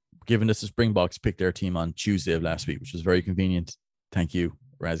choice, given this the Springboks picked their team on Tuesday of last week, which was very convenient. Thank you,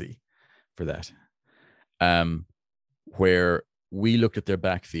 Razzie, for that. Where we looked at their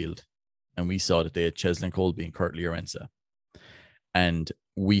backfield and we saw that they had Cheslin Colby and Kurt Liorenza. And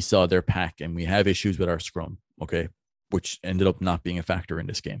we saw their pack, and we have issues with our scrum, okay, which ended up not being a factor in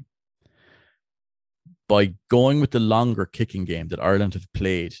this game. By going with the longer kicking game that Ireland have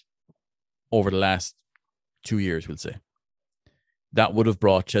played over the last 2 years, we'll say, that would have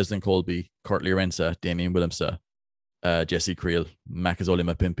brought Cheslin Colby, Kurt Liorenza, Damien Willemse, Jesse Creel, Makazole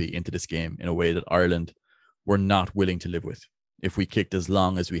Mapimpi into this game in a way that Ireland were not willing to live with if we kicked as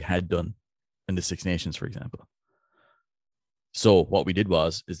long as we had done in the Six Nations, for example. So what we did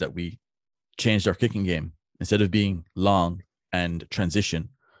is that we changed our kicking game. Instead of being long and transition,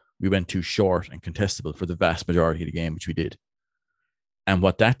 we went too short and contestable for the vast majority of the game, which we did. And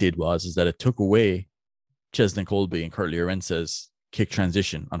what that did is that it took away Cheslin Colby and Kurt Liorenza's kick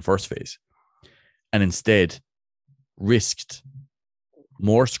transition on first phase, and instead risked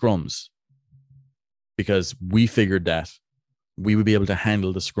more scrums, because we figured that we would be able to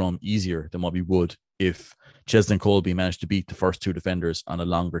handle the scrum easier than what we would if Cheslin Colby managed to beat the first 2 defenders on a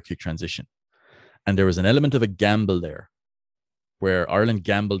longer kick transition. And there was an element of a gamble there, where Ireland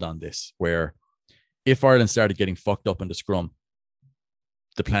gambled on this, where if Ireland started getting fucked up in the scrum,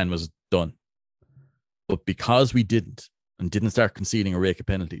 the plan was done. But because we didn't start conceding a rake of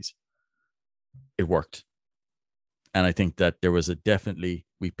penalties, it worked. And I think that there was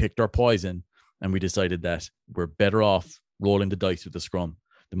we picked our poison, and we decided that we're better off rolling the dice with the scrum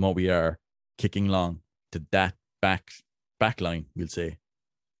than what we are kicking long to that back line, we'll say.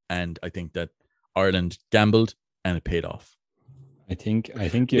 And I think that Ireland gambled and it paid off. I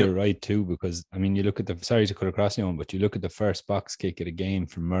think you're right too, because I mean, you look at sorry to cut across you on, but you look at the first box kick at a game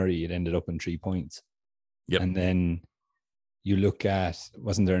from Murray, it ended up in 3 points. Yep. And then you look at,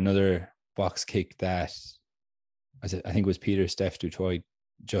 wasn't there another box kick that I think it was Peter Steph Dutoit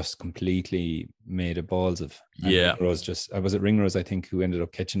just completely made a balls of. And Yeah. Ringrose was it Ringrose, I think, who ended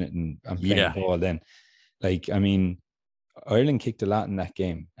up catching it and playing the ball then. Like, I mean, Ireland kicked a lot in that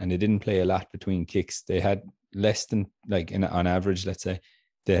game and they didn't play a lot between kicks. They had less than, like, on average, let's say,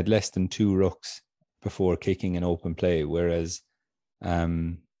 they had less than 2 rucks before kicking an open play, whereas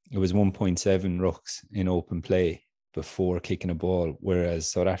it was 1.7 rucks in open play before kicking a ball, whereas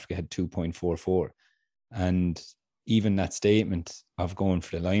South Africa had 2.44. And even that statement of going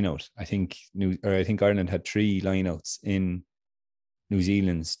for the lineout, I think Ireland had 3 lineouts in New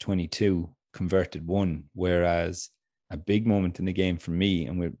Zealand's 22, converted 1, whereas a big moment in the game for me,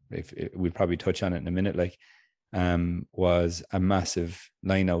 and we'll probably touch on it in a minute, like, was a massive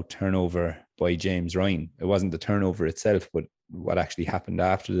lineout turnover by James Ryan. It wasn't the turnover itself, but what actually happened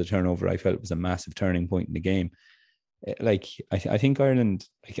after the turnover, I felt, was a massive turning point in the game. Like, I think Ireland,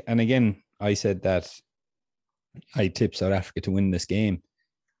 and again, I said that I tipped South Africa to win this game.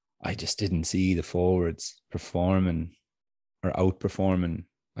 I just didn't see the forwards performing or outperforming,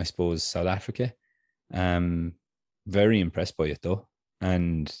 I suppose, South Africa. Very impressed by it though.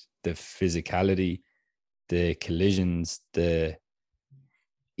 And the physicality, the collisions,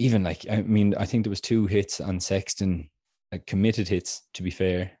 even like, I mean, I think there was 2 hits on Sexton, like committed hits, to be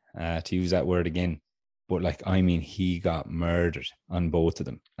fair, to use that word again. But like, I mean, he got murdered on both of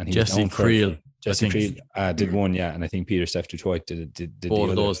them. And he Jesse Creel did one, yeah. And I think Peter Steph Detroit did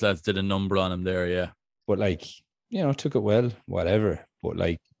both of those lads did a number on him there, yeah. But like, you know, took it well, whatever. But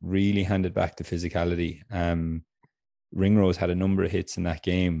like, really handed back the physicality. Ringrose had a number of hits in that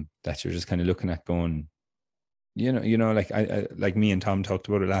game that you're just kind of looking at going, you know, like I like me and Tom talked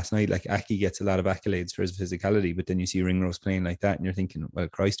about it last night. Like, Aki gets a lot of accolades for his physicality, but then you see Ringrose playing like that, and you're thinking, well,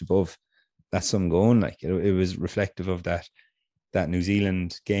 Christ above, that's some going. Like, it was reflective of that New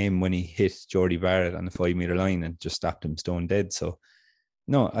Zealand game when he hit Jordy Barrett on the 5 meter line and just stopped him stone dead. So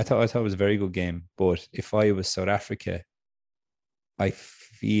no, I thought it was a very good game. But if I was South Africa, I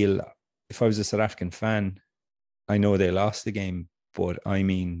feel if I was a South African fan, I know they lost the game, but I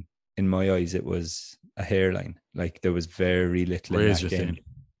mean, in my eyes, it was a hairline. Like, there was very little in that game.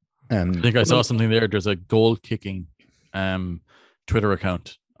 I think I saw something there. There's a goal kicking Twitter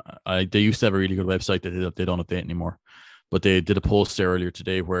account. They used to have a really good website that they don't update anymore, but they did a post there earlier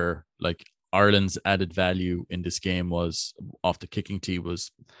today where, like, Ireland's added value in this game was off the kicking tee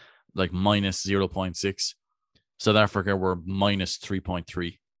was like minus 0.6. South Africa were minus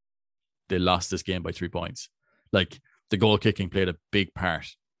 3.3. They lost this game by 3 points. Like, the goal kicking played a big part.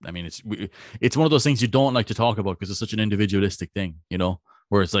 I mean, it's one of those things you don't like to talk about because it's such an individualistic thing, you know,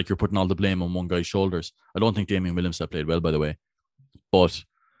 where it's like you're putting all the blame on one guy's shoulders. I don't think Damien Willemse played well, by the way, but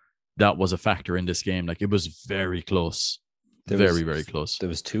that was a factor in this game. Like, it was very close. Very close. There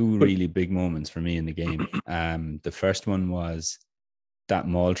was 2 really big moments for me in the game. The first one was that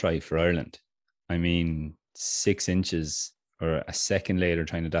maul try for Ireland. I mean, 6 inches or a second later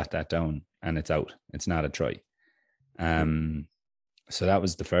trying to dot that down, and it's out. It's not a try. So that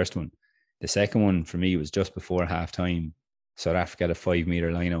was the first one. The second one for me was just before halftime. South Africa had a 5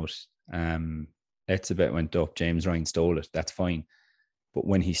 meter line out. Etzebeth went up. James Ryan stole it. That's fine. But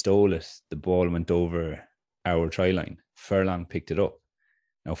when he stole it, the ball went over our try line. Furlong picked it up.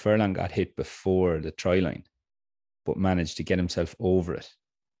 Now, Furlong got hit before the try line, but managed to get himself over it.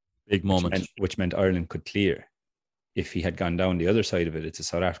 Big moment. Which meant Ireland could clear. If he had gone down the other side of it, it's a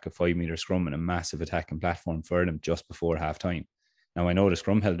South Africa 5 meter scrum and a massive attacking platform for them just before halftime. Now, I know the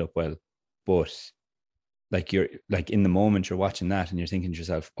scrum held up well, but like, you're like, in the moment you're watching that and you're thinking to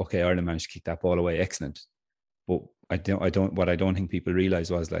yourself, okay, Ireland managed to kick that ball away, excellent. But what I don't think people realize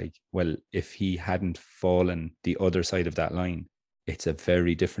was, like, well, if he hadn't fallen the other side of that line, it's a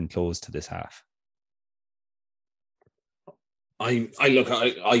very different close to this half. I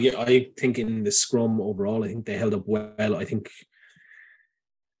think in the scrum overall, I think they held up well. I think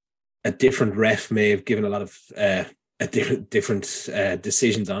a different ref may have given a lot of different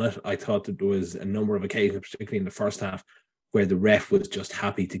decisions on it. I thought that there was a number of occasions, particularly in the first half, where the ref was just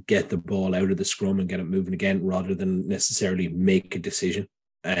happy to get the ball out of the scrum and get it moving again, rather than necessarily make a decision.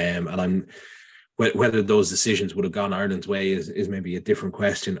 And whether those decisions would have gone Ireland's way is maybe a different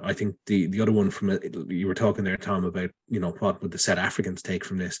question. I think the other one you were talking there, Tom, about, you know, what would the South Africans take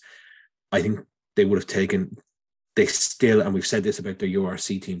from this? I think they would have taken, and we've said this about their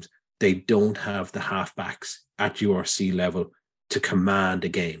URC teams, they don't have the halfbacks at URC level to command a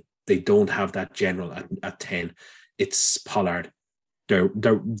game. They don't have that general at 10. It's Pollard,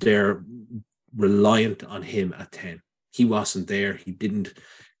 they're reliant on him at 10. He wasn't there. He didn't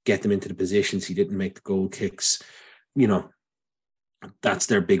get them into the positions. He didn't make the goal kicks. That's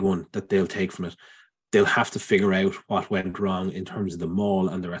their big one that they'll take from it. They'll have to figure out what went wrong in terms of the maul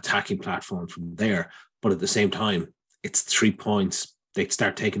and their attacking platform from there. But at the same time, it's 3 points. They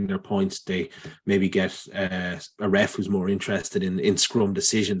start taking their points. They maybe get a ref who's more interested in scrum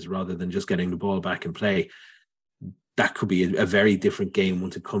decisions rather than just getting the ball back in play. That could be a very different game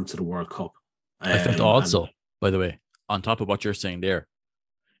once it comes to the World Cup. I felt also, by the way, on top of what you're saying there,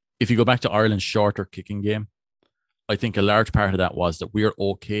 if you go back to Ireland's shorter kicking game, I think a large part of that was that we're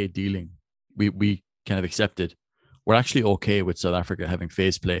okay dealing. We kind of accepted. We're actually okay with South Africa having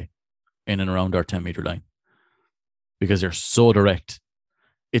phase play in and around our 10-meter line because they're so direct.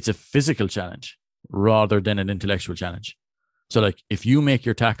 It's a physical challenge rather than an intellectual challenge. So, like, if you make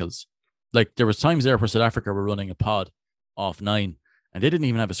your tackles, like there was times there where South Africa were running a pod off 9 and they didn't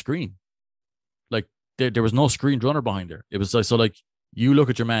even have a screen. Like there was no screened runner behind there. It was like, so like you look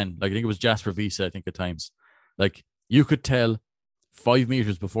at your man, like I think it was Jasper Wiese, I think at times, like you could tell 5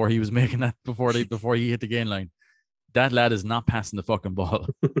 meters before he was making that, before he hit the gain line, that lad is not passing the fucking ball.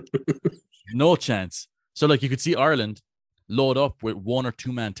 No chance. So like you could see Ireland load up with 1 or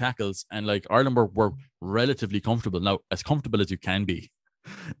 2 man tackles, and like Ireland were relatively comfortable. Now, as comfortable as you can be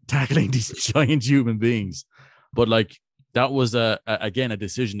tackling these giant human beings. But like that was again a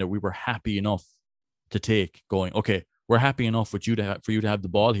decision that we were happy enough to take, going, okay, we're happy enough for you to have the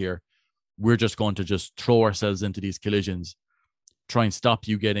ball here. We're just going to just throw ourselves into these collisions, try and stop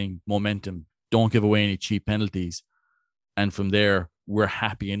you getting momentum. Don't give away any cheap penalties. And from there, we're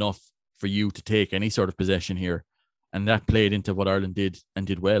happy enough for you to take any sort of possession here. And that played into what Ireland did and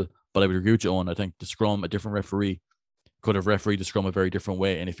did well. But I would agree with you, Owen. I think the scrum, a different referee could have refereed the scrum a very different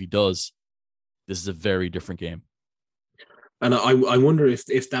way. And if he does, this is a very different game. And I wonder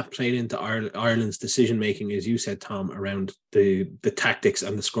if that played into Ireland's decision-making, as you said, Tom, around the tactics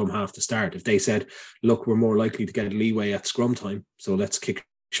and the scrum half to start. If they said, look, we're more likely to get leeway at scrum time, so let's kick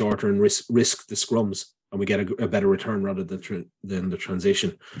shorter and risk the scrums, and we get a better return rather than the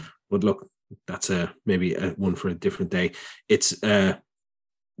transition. But look, that's maybe one for a different day. It's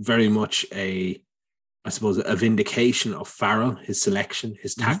very much a vindication of Farrell, his selection,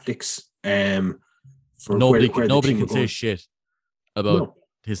 his tactics. Nobody can say shit about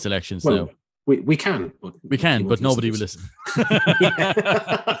his selections now. We can, but nobody will listen.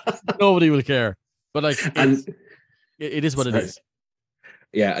 Nobody will care. But like, it is what it is.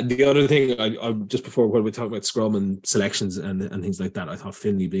 Yeah, and the other thing, I just before when we talk about scrum and selections and things like that, I thought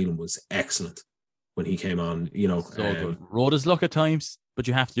Finlay Bealham was excellent when he came on. So good. Rode his luck at times, but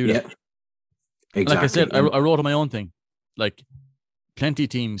you have to do that. Exactly. Like I said, I wrote on my own thing. Like, plenty of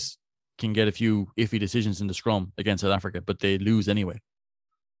teams can get a few iffy decisions in the scrum against South Africa, but they lose anyway.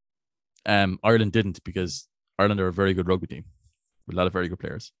 Ireland didn't, because Ireland are a very good rugby team with a lot of very good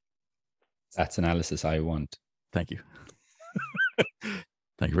players. That's analysis I want. Thank you.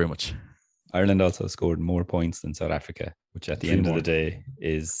 Thank you very much. Ireland also scored more points than South Africa, which at the end of the day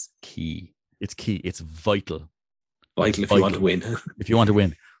is key. It's key. It's vital. Vital if you want to win. If you want to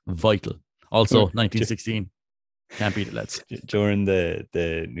win, vital. Also, 1916. Can't beat it, lads. During the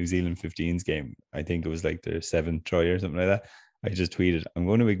New Zealand 15s game, I think it was like their 7th try or something like that, I just tweeted, I'm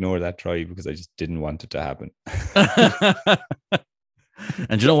going to ignore that try because I just didn't want it to happen.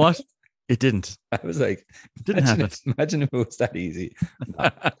 And you know what? It didn't. I was like, it didn't happen. Imagine if it was that easy.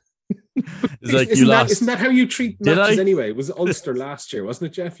 It's like you lost. Isn't that how you treat matches anyway? It was Ulster last year,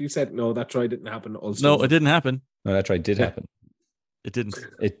 wasn't it, Jeff? You said, no, that try didn't happen. Ulster. No, it didn't happen. No, that try did happen. It didn't.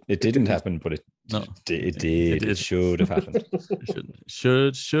 It didn't happen, but it did. It should have happened.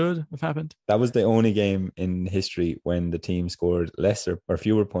 Should have happened. That was the only game in history when the team scored lesser or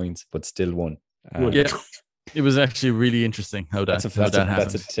fewer points, but still won. Yeah, it was actually really interesting how that happened.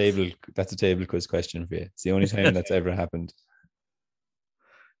 That's a table quiz question for you. It's the only time that's ever happened.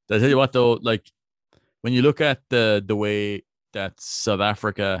 I tell you what, though, like when you look at the way that South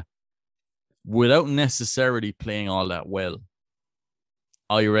Africa, without necessarily playing all that well,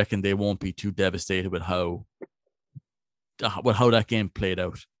 I reckon they won't be too devastated with how that game played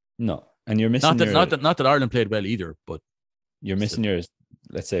out. No, and you're missing not that Ireland played well either, but you're missing your,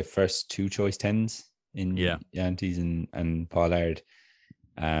 let's say, first 2 choice 10s in Yanties and Pollard.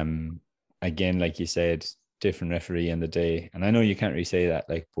 Again, like you said, different referee in the day, and I know you can't really say that,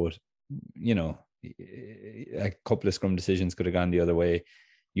 like, but a couple of scrum decisions could have gone the other way.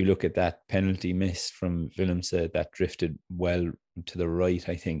 You look at that penalty miss from Willemse that drifted well to the right,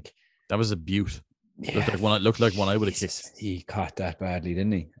 I think. That was a beaut. Looked like one I would have kicked. He caught that badly,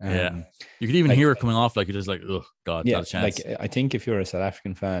 didn't he? Yeah. You could even hear it coming off, like you're just like, oh God, not a chance. Like I think if you're a South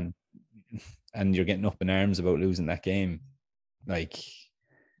African fan and you're getting up in arms about losing that game, like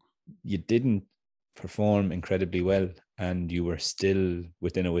you didn't perform incredibly well and you were still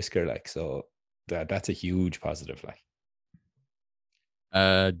within a whisker, like, so that's a huge positive. Like,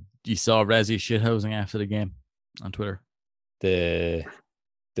 you saw Razzie shithousing after the game on Twitter. The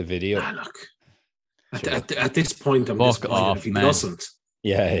video. Look, at this point, I'm Fuck disappointed off, if he man. doesn't.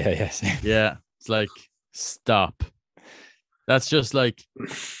 Yeah. Yeah, it's like, stop. That's just like,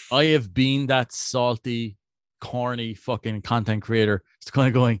 I have been that salty, corny fucking content creator. It's kind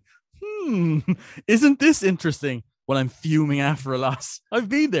of going, isn't this interesting when I'm fuming after a loss? I've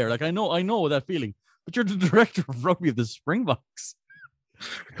been there. Like, I know that feeling. But you're the director of rugby of the Springboks.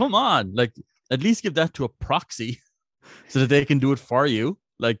 Come on. Like, at least give that to a proxy so that they can do it for you.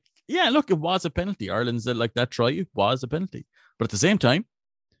 Like, yeah, look, it was a penalty. Ireland's like that try was a penalty. But at the same time,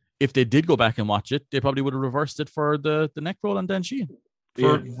 if they did go back and watch it, they probably would have reversed it for the neck roll on Dan Sheehan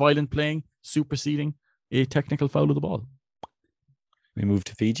for violent playing, superseding a technical foul of the ball. We moved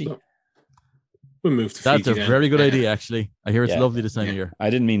to Fiji. We'll move to That's Fiji a very good idea, actually. I hear it's lovely this time of year. I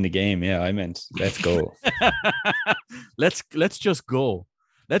didn't mean the game. Yeah, I meant let's go. let's just go.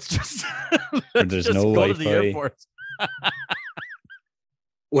 Let's just there's just no go Wi-Fi. to the airport.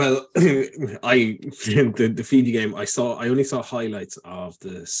 Well, the Fiji game, I only saw highlights of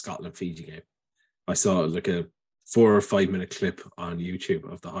the Scotland Fiji game. I saw like a 4 or 5 minute clip on YouTube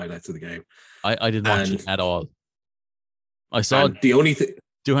of the highlights of the game. I didn't watch it at all. I saw the only thing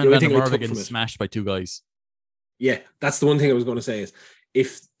Duhan van der Merwe getting smashed by two guys. Yeah, that's the one thing I was going to say is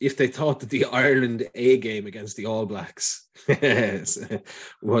if they thought that the Ireland A game against the All Blacks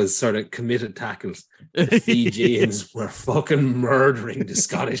was sort of committed tackles, the Fijians were fucking murdering the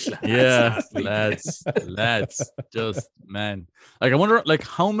Scottish lads. Yeah, lads, just, man. Like, I wonder, like,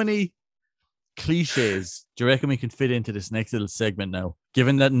 how many cliches do you reckon we can fit into this next little segment now,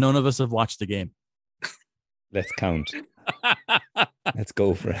 given that none of us have watched the game? Let's count. Let's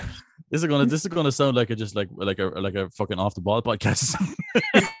go for it. This is gonna sound like a fucking off the ball podcast.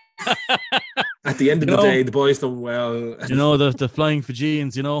 At the end of the day, the boys done well. You know, the flying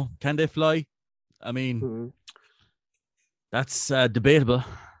Fijians, you know, can they fly? I mean, that's debatable.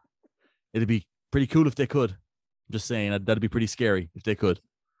 It'd be pretty cool if they could. I'm just saying that'd be pretty scary if they could.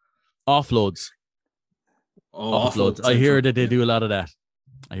 Offloads. I hear that they do a lot of that.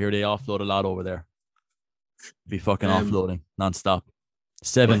 I hear they offload a lot over there. Be fucking offloading nonstop.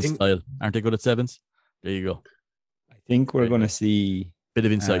 Sevens style. Aren't they good at sevens? There you go. I think we're going to see bit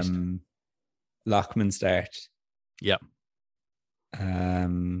of insight. Lockman start. Yeah.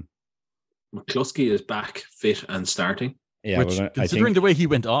 McCluskey is back, fit and starting. Yeah, considering the way he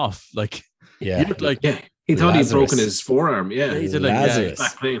went off, like, he looked like he thought he'd broken his forearm. Yeah, he said, like,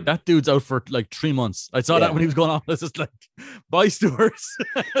 that dude's out for like 3 months. I saw that when he was going off. I was just like, bye, Stewards.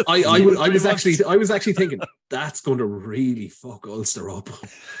 I was actually thinking that's going to really fuck Ulster up.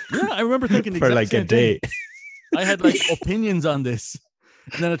 Yeah, I remember thinking for like a day. I had like opinions on this,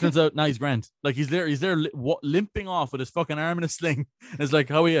 and then it turns out, he's grand. Like, he's there limping off with his fucking arm in a sling. And it's like,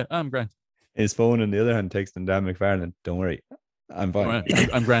 how are you? I'm grand. His phone on the other hand texting Dan McFarlane, don't worry, I'm fine.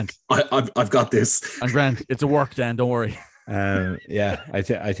 I'm grand. I've got this. I'm grand. It's a work, Dan. Don't worry. I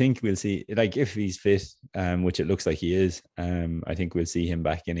think we'll see, like, if he's fit, which it looks like he is. I think we'll see him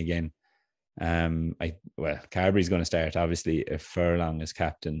back in again. Carberry's going to start. Obviously, if Furlong is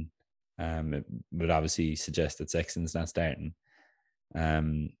captain, it would obviously suggest that Sexton's not starting.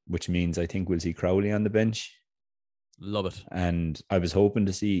 Which means I think we'll see Crowley on the bench. Love it. And I was hoping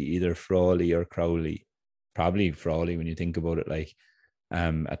to see either Frawley or Crowley. Probably Frawley when you think about it. Like,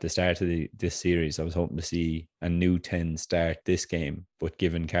 at the start of this series, I was hoping to see a new 10 start this game. But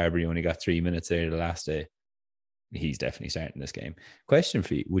given Carberry only got 3 minutes there the last day, he's definitely starting this game. Question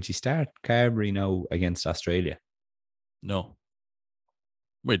for you: would you start Carberry now against Australia? No.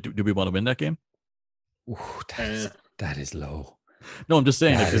 Wait, do we want to win that game? Ooh, that is low. No, I'm just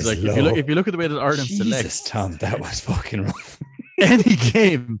saying, because like, if you look at the way that Ireland selects, Tom, that was fucking rough. Any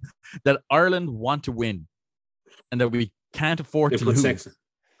game that Ireland want to win and that we can't afford to lose. Sexton.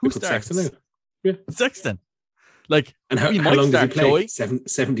 Who starts? Sexton in. Yeah. Sexton. Like, and how long does he play?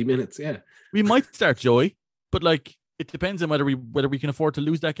 70 minutes, yeah. We might start Joey, but like, it depends on whether we can afford to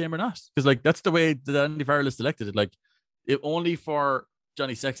lose that game or not. Because like, that's the way that Andy Farrell has selected it. Like, if only for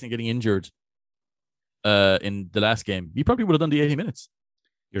Johnny Sexton getting injured in the last game, he probably would have done the 80 minutes.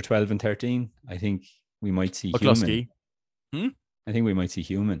 You're 12 and 13. I think we might see McCluskey. Human. I think we might see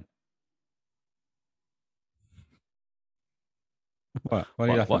Human. What are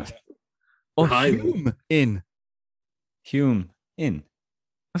you laughing at? Oh, Right. Hume in. Hume in.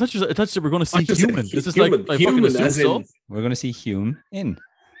 I thought you were going to see just said Human. This is human. like Human, fucking as assume in- so. We're going to see Hume in.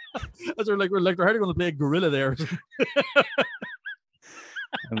 As they're hardly going to play a gorilla there.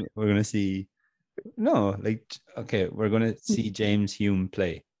 And we're going to see. No, okay, we're going to see James Hume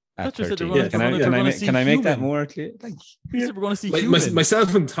play at That's just it, 13. they're gonna- Can I make that more clear? Like, He said we're going to see My- Human.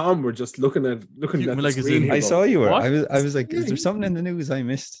 myself and Tom were just looking at Human, the like, as screen in- here. I saw you were. What? I was like, Yeah, is there something in the news I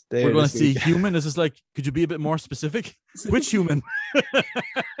missed there? We're going to this see week? Human. This is like, could you be a bit more specific? Which Human?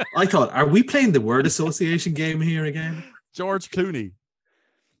 I thought, are we playing the word association game here again? George Clooney.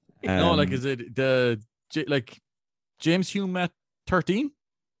 No, like, Um, is it like James Hume at 13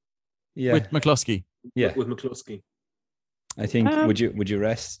 yeah, with McCluskey? yeah. With McCluskey. I think would you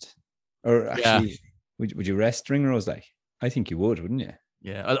rest, or Yeah. actually would you rest Ringrose? Like, I think you would, wouldn't you?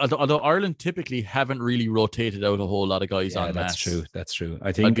 Yeah, although Ireland typically haven't really rotated out a whole lot of guys Yeah, on that's mass. true. That's true.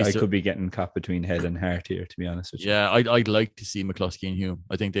 I think be I so- could be getting caught between head and heart here, to be honest with you. Yeah, I'd like to see McCluskey and Hume.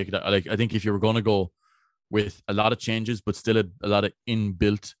 I think they could. I think if you were going to go with a lot of changes, but still a lot of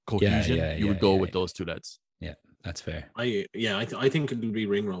inbuilt cohesion, you would go with those two lads. That's fair. I think it'll be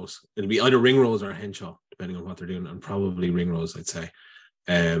Ringrose. It'll be either Ringrose or Henshaw, depending on what they're doing, and probably Ringrose, I'd say.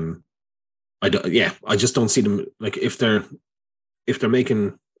 I just don't see them, like, if they're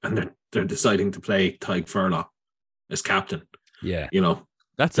making and they're deciding to play Tyke Furlough as captain. Yeah. You know,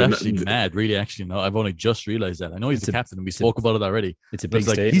 That's They're actually not- mad, really. Actually, no, I've only just realized that. I know he's It's the a- captain, and we it's a- spoke about it already. It's a But big it's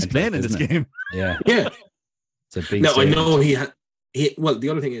like statement. he's playing in this isn't it? game. Yeah. yeah. It's a big Now I statement. know well, the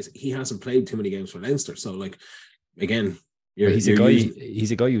other thing is he hasn't played too many games for Leinster, so, like, again, But he's a you're guy. using-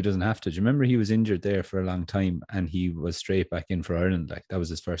 He's a guy who doesn't have to. Do you remember he was injured there for a long time, and he was straight back in for Ireland? Like, that was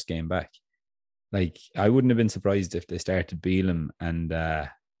his first game back. Like, I wouldn't have been surprised if they started Beelum and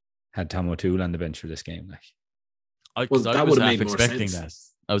had Tom O'Toole on the bench for this game. Like, Because Well, I that was would've half made more expecting sense.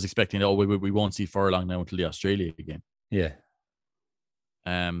 that. I was expecting, oh, we won't see Furlong now until the Australia game. yeah,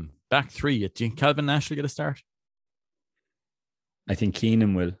 Back three. Do you think Calvin Nash will get a start? I think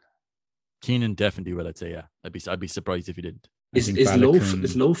Keenan will. Keenan definitely will. I'd say, yeah. I'd be surprised if he didn't. I Is think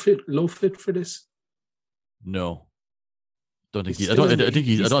low fit for this? No, don't think He's he. I don't. still in- I think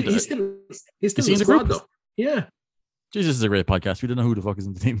he's. I don't. He's still Is in he the in the squad, group? though. Yeah. Jesus, this is a great podcast. We don't know who the fuck is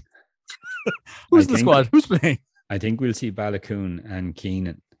in the team. Who's in the think- squad? Who's playing? I think we'll see Balakoon and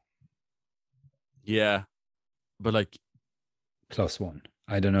Keenan Yeah, but like, +1.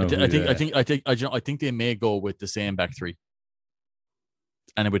 I don't know. I think they may go with the same back three,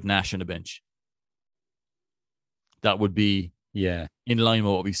 and with Nash on the bench. That would be Yeah, in line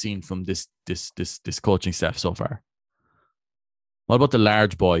with what we've seen from this coaching staff so far. What about the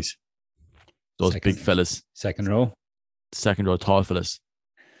large boys? Those Second. big fellas, second row. second row tall fellas.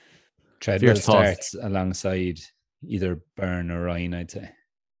 Treadwell Fierce tall. starts alongside either Byrne or Ryan, I'd say.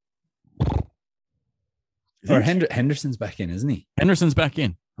 Or Henderson's back in, isn't he? Henderson's back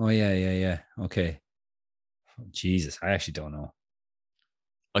in. Oh yeah. Okay. Oh, Jesus, I actually don't know.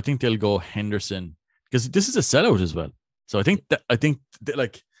 I think they'll go Henderson because this is a sellout as well. So I think that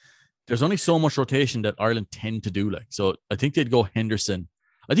like there's only so much rotation that Ireland tend to do. Like, so I think they'd go Henderson.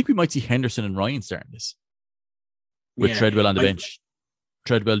 I think we might see Henderson and Ryan starting this with Yeah. Treadwell on the I- bench.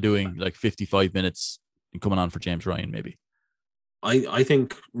 Treadwell doing like 55 minutes and coming on for James Ryan maybe. I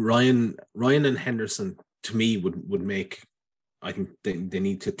think Ryan and Henderson, to me, would make. I think they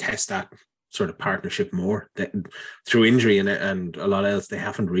need to test that sort of partnership more. That through injury and a lot else, they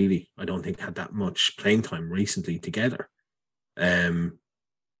haven't really, I don't think, had that much playing time recently together. And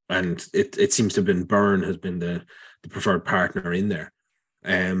it seems to have been Byrne has been the preferred partner in there.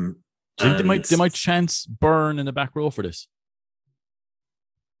 Do you think they might chance Byrne in the back row for this?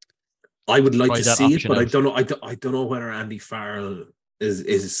 I would like try to that see it, option but I out. don't know. I don't know whether Andy Farrell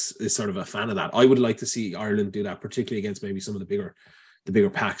is sort of a fan of that. I would like to see Ireland do that, particularly against maybe some of the bigger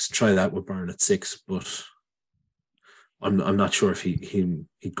packs. Try that with Byrne at 6, but I'm not sure if he'd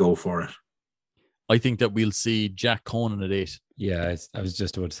go for it. I think that we'll see Jack Conan at 8. Yeah, I was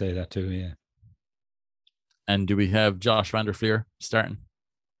just about to say that too. Yeah. And do we have Josh Van der Fleer starting?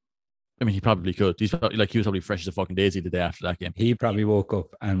 I mean, he probably could. He was probably fresh as a fucking daisy the day after that game. He probably woke up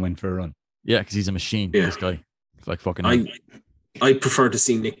and went for a run. Yeah, because he's a machine. Yeah. This guy, it's like fucking. I prefer to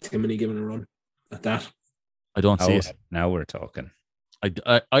see Nick Timoney given a run at that. I don't see it. Now we're talking. I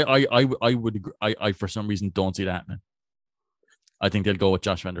would agree. I for some reason don't see that happening. I think they'll go with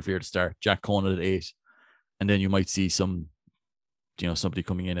Josh Van der Fleer to start, Jack Conan at 8, and then you might see some, somebody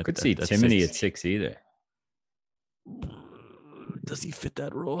coming in at. Could see at Timoney 6. at 6 either. Does he fit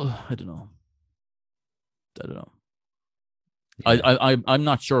that role? I don't know. Yeah. I'm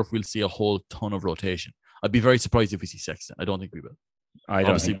not sure if we'll see a whole ton of rotation. I'd be very surprised if we see Sexton. I don't think we will. I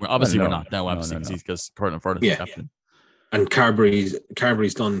don't Obviously, think, we're no, not now. no, Obviously, because Curtin Furnace Yeah. is captain. And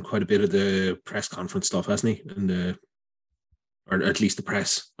Carberry's done quite a bit of the press conference stuff, hasn't he? And or at least the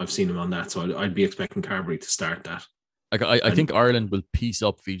press. I've seen him on that, so I'd be expecting Carberry to start that. Like I think Ireland will piece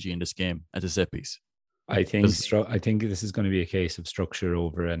up Fiji in this game at the set piece. I think this is going to be a case of structure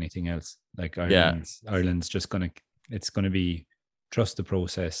over anything else. Like Ireland's just going to, it's going to be trust the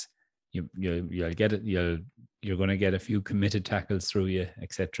process. You'll get it. You're going to get a few committed tackles through you,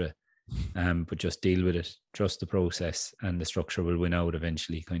 etc. But just deal with it. Trust the process, and the structure will win out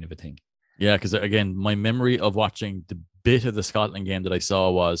eventually, kind of a thing. Yeah, because again, my memory of watching the bit of the Scotland game that I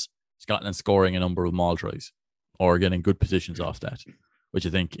saw was Scotland scoring a number of maul tries or getting good positions off that, which I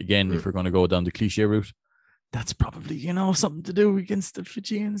think, again, if we're going to go down the cliche route, that's probably, something to do against the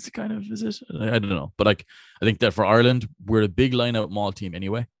Fijians, kind of, is it? I don't know. But I think that for Ireland, we're a big line-out maul team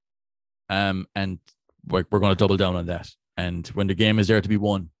anyway. And we're going to double down on that. And when the game is there to be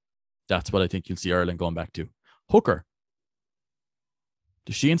won, that's what I think you'll see Ireland going back to. Hooker.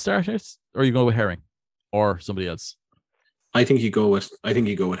 Does Sheehan start it? Or you go with Herring? Or somebody else? I think you go with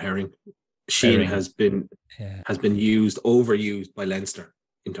Herring. Sheehan has been overused by Leinster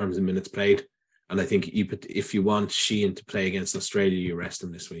in terms of minutes played. And I think if you want Sheehan to play against Australia, you rest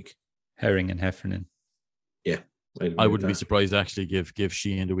him this week. Herring and Heffernan. Yeah. I wouldn't be surprised to actually give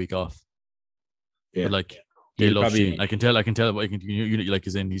Sheehan the week off. Yeah. But they love Sheehan. I can tell you like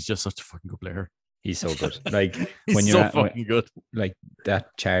his in. He's just such a fucking good player. He's so good. Like he's fucking good. Like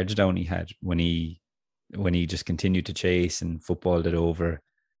that charge down he had when he just continued to chase and footballed it over,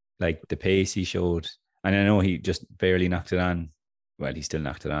 like the pace he showed. And I know he just barely knocked it on. Well, he still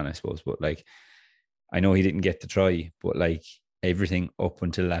knocked it on, I suppose. But like, I know he didn't get the try, but like everything up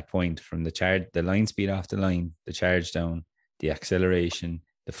until that point, from the line speed off the line, the charge down, the acceleration,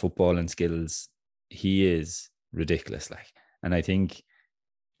 the footballing skills, he is ridiculous. Like, and I think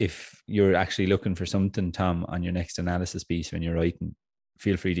if you're actually looking for something, Tom, on your next analysis piece when you're writing,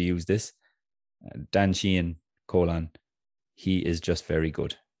 feel free to use this. Dan Sheehan, : he is just very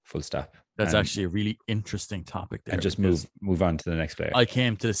good. Full stop. That's actually a really interesting topic there. And just move on to the next player. I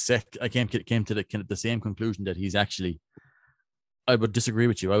came to the same conclusion that he's actually. I would disagree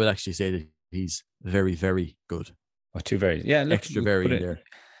with you. I would actually say that he's very, very good. Oh, two very, yeah, look, extra very in there.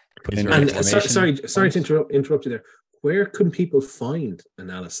 And sorry to interrupt you there. Where can people find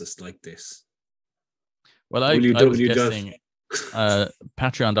analysis like this? Well, I was guessing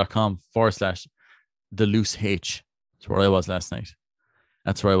patreon.com/the loose H. That's where I was last night.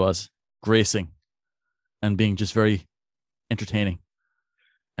 That's where I was, gracing and being just very entertaining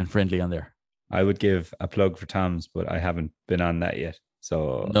and friendly on there. I would give a plug for Tom's, but I haven't been on that yet.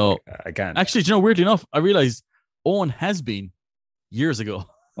 So no, I can't. Actually, weirdly enough, I realized Owen has been years ago.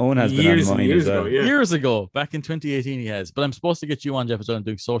 Owen has been on mine as well. Years ago, back in 2018 he has. But I'm supposed to get you on, Jeff, as well, and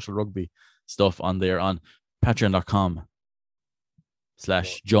doing social rugby stuff on there on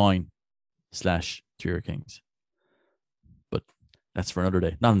patreon.com/join/Three Kings. But that's for another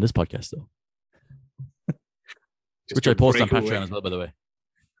day. Not on this podcast, though. Which I post on Patreon as well, by the way.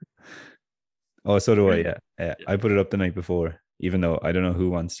 Oh, so do I, yeah. I put it up the night before, even though I don't know who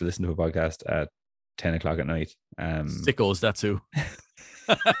wants to listen to a podcast at 10 o'clock at night. Sickos, that's who.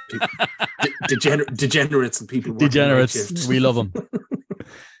 Degenerates and people. Degenerates, we love them.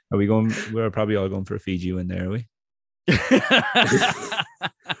 Are we going? We're probably all going for a Fiji win there, are we?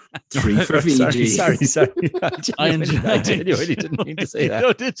 3 for Fiji. Sorry. I genuinely didn't mean to say that.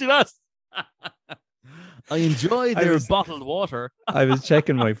 No, did you not? I enjoyed their bottled water. I was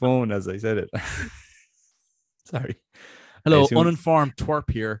checking my phone as I said it. Sorry. Hello, uninformed twerp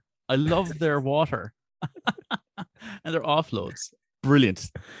here. I love their water and their offloads.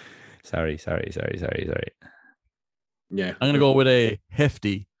 Brilliant. Sorry. Yeah. I'm going to go with a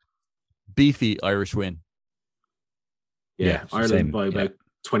hefty, beefy Irish win. Yeah, Ireland by about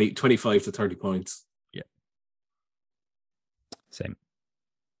 25 to 30 points. Yeah. Same.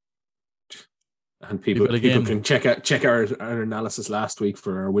 And people can check our analysis last week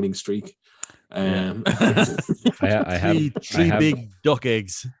for our winning streak. I have three big duck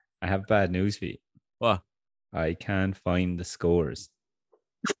eggs. I have bad news for you. What? I can't find the scores.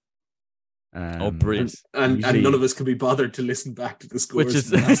 Brilliant! And none of us can be bothered to listen back to the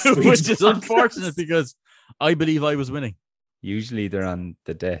scores, which is unfortunate because I believe I was winning. Usually they're on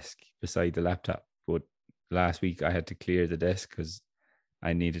the desk beside the laptop, but last week I had to clear the desk because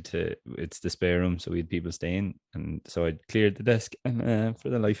I needed to. It's the spare room, so we had people staying, and so I cleared the desk. And for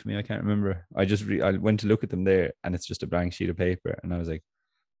the life of me, I can't remember. I went to look at them there, and it's just a blank sheet of paper, and I was like,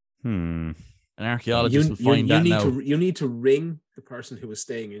 And An archaeologist will find that now. You need to ring the person who was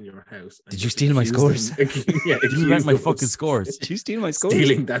staying in your house. Did you steal my scores? Did you rank my fucking scores? Did you steal my scores?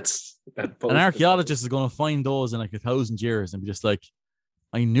 Stealing that An archaeologist is going to find those in like 1,000 years and be just like,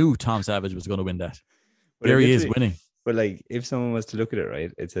 I knew Tom Savage was going to win that. There he is winning. But like, if someone was to look at it,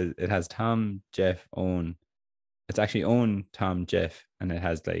 right, it has Tom, Jeff, Owen. It's actually Owen, Tom, Jeff, and it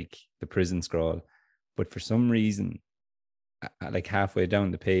has like the prison scroll. But for some reason, like halfway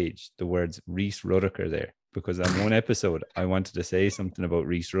down the page, the words Reese Ruddock are there, because on one episode I wanted to say something about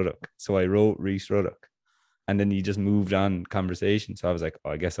Reese Ruddock, so I wrote Reese Ruddock, and then he just moved on conversation. So I was like,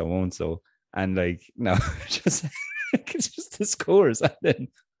 oh, I guess I won't. So, and like no, just it's just the scores, and then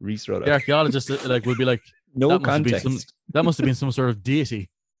Reese Ruddock. The archaeologist like would be like, no context. That must have been some sort of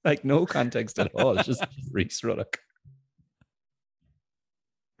deity. Like no context at all. It's just Reese Ruddock.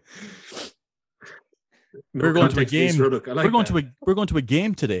 We're going to a game. We're going to a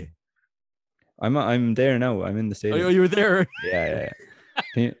game today. I'm there now. I'm in the stadium. Oh, you were there? Yeah.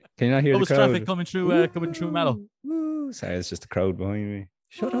 Can you not hear the crowd? Traffic coming through Mallow. Sorry, it's just the crowd behind me.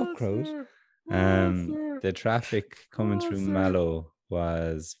 Shut up, crowd. The traffic coming through Mallow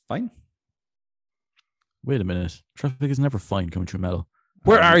was fine. Wait a minute. Traffic is never fine coming through Mallow.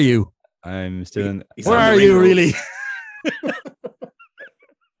 Where are you? I'm still in. Where are you really?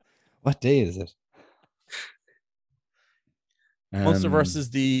 What day is it? Munster versus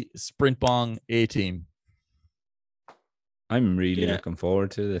the Sprint Bong A team. I'm really looking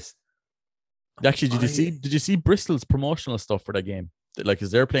forward to this. Actually, did you see Bristol's promotional stuff for that game? Like,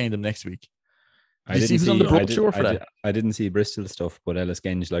 because they're playing them next week. Did you see who's on the brochure for that? I didn't see Bristol stuff, but Ellis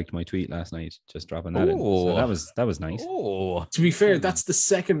Genge liked my tweet last night, just dropping that in. So that was nice. Oh, to be fair, that's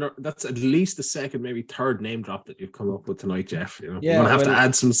at least the second, maybe third name drop that you've come up with tonight, Jeff. You know, you're gonna have to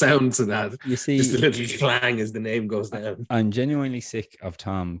add some sound to that. You see, just a little clang as the name goes down. I'm genuinely sick of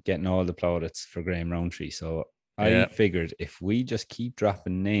Tom getting all the plaudits for Graham Roundtree, so I figured if we just keep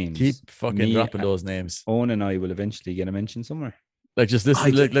dropping names, keep fucking dropping those names, Owen and I will eventually get a mention somewhere. Like just this,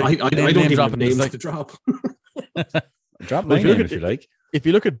 I don't even have names to drop. Drop my name if you like. If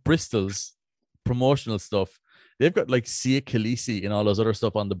you look at Bristol's promotional stuff, they've got like Sia Khaleesi and all those other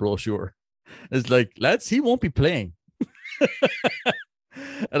stuff on the brochure. It's like, lads, he won't be playing.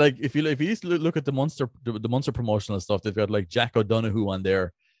 And like if you look at the Munster promotional stuff, they've got like Jack O'Donoghue on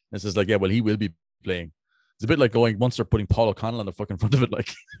there. It's just like, yeah, well, he will be playing. It's a bit like going Munster putting Paul O'Connell on the fucking front of it.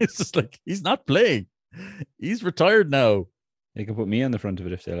 Like it's just like he's not playing. He's retired now. They can put me on the front of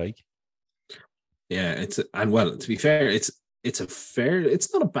it if they like. Yeah, to be fair,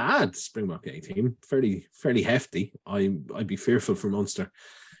 it's not a bad Springbok A team. Fairly hefty. I'd be fearful for Munster,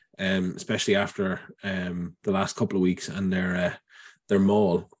 especially after the last couple of weeks and their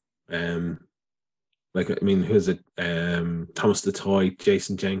maul. Who's it? Thomas DeToy,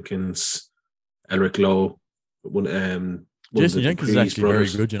 Jason Jenkins, Elric Lowe. Jason Jenkins is actually very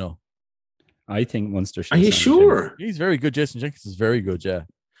good, you know. I think Munster should. Are you sure? He's very good. Jason Jenkins is very good, yeah.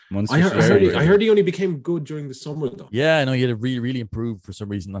 I heard he only became good during the summer, though. Yeah, I know he had to really improved for some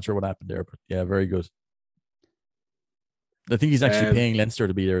reason. Not sure what happened there, but yeah, very good. I think he's actually paying Leinster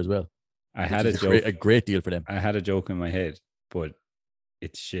to be there as well. I had a great deal for them. I had a joke in my head, but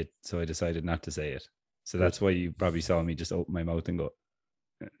it's shit, so I decided not to say it. So that's why you probably saw me just open my mouth and go,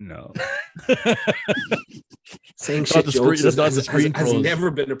 no. Saying shit jokes has never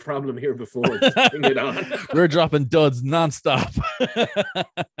been a problem here before. Bring it on. We're dropping duds nonstop.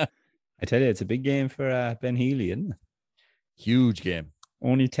 I tell you, it's a big game for Ben Healy, isn't it? Huge game.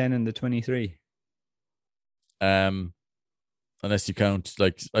 Only 10 in the 23. Unless you count,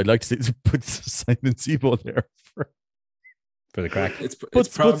 like, I'd like to put Simon Sebo there for the crack. Put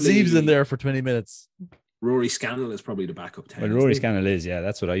Siebes in there for 20 minutes. Rory Scannell is probably the backup 10. Well, Rory Scannell is, yeah,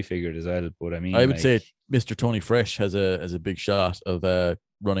 that's what I figured as well. But I mean, I would say Mr. Tony Fresh has a big shot of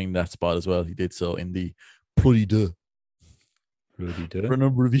running that spot as well. He did so in the Bloody Deux. For a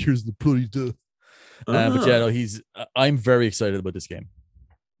number of years, the Bloody Deux. But yeah, no, I'm very excited about this game.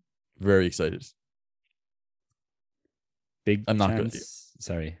 Very excited. I'm not good.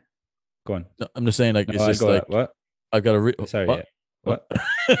 Sorry, go on. No, I'm just saying, like, it's just like what I've got a sorry. What? What?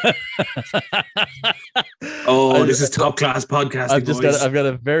 This is top class podcasting.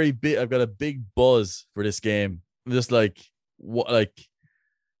 I've got a big buzz for this game. I'm just like, what? Like,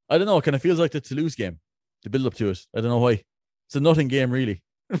 I don't know. It kind of feels like the Toulouse game, the build up to it. I don't know why. It's a nothing game, really.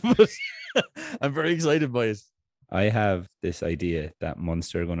 But I'm very excited by it. I have this idea that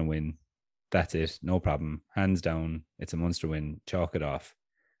Munster are going to win. That's it. No problem. Hands down. It's a Munster win. Chalk it off.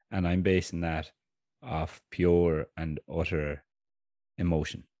 And I'm basing that off pure and utter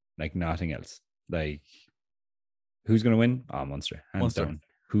emotion, like nothing else. Like, who's going to win? Munster. Hands down.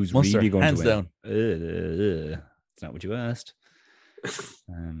 who's Munster, really going hands to down. win? It's not what you asked.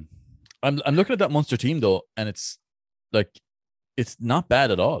 I'm looking at that Munster team though, and it's not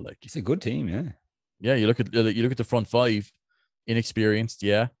bad at all. Like, it's a good team, yeah. Yeah, you look at the front five, inexperienced,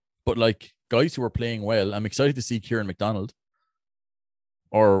 yeah, but like guys who are playing well. I'm excited to see Kieran McDonald,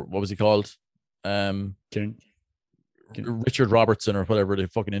 or what was he called? Kieran. Richard Robertson, or whatever the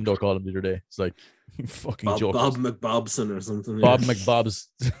fucking Indo called him the other day. It's like fucking joke. Bob McBobson or something. Bob McBob's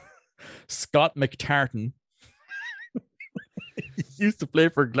Scott McTartan. He used to play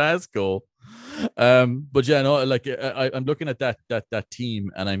for Glasgow. But yeah, no, like I'm looking at that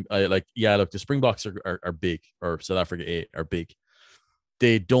team, and I like, yeah, look, the Springboks are big, or South Africa A are big.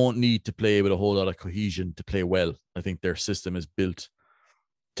 They don't need to play with a whole lot of cohesion to play well. I think their system is built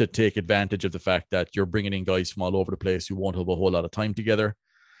to take advantage of the fact that you're bringing in guys from all over the place who won't have a whole lot of time together.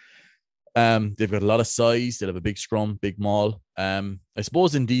 They've got a lot of size. They'll have a big scrum, big maul. I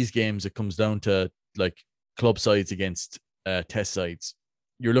suppose in these games it comes down to like club sides against test sides.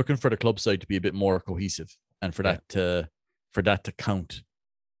 You're looking for the club side to be a bit more cohesive, and for that to count.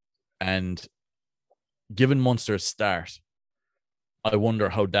 And given Munster's start, I wonder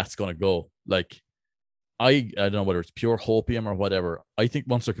how that's going to go. Like, I don't know whether it's pure hopium or whatever. I think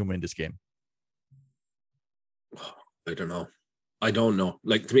Munster can win this game. I don't know.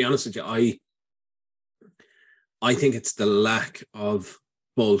 Like, to be honest with you, I think it's the lack of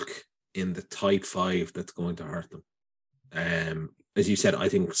bulk in the tight five that's going to hurt them. As you said, I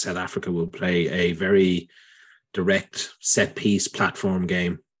think South Africa will play a very direct set piece platform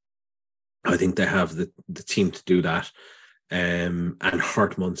game. I think they have the team to do that, and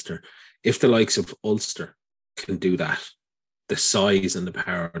hurt Munster. If the likes of Ulster can do that, the size and the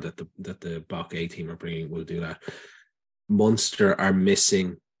power that the Bok A team are bringing will do that. Munster are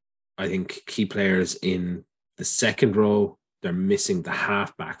missing, I think, key players in the second row. They're missing the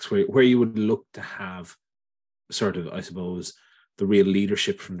halfbacks, where you would look to have sort of, I suppose, the real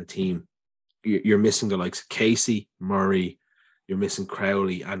leadership from the team. You're missing the likes of Casey, Murray, you're missing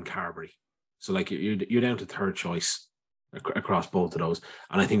Crowley and Carberry. So like you're down to third choice across both of those.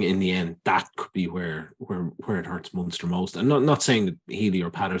 And I think in the end, that could be where it hurts Munster most. And not saying that Healy or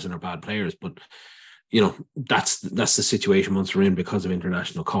Patterson are bad players, but you know, that's the situation Munster are in because of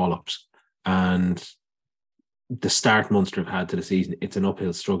international call-ups. And the start Munster have had to the season, it's an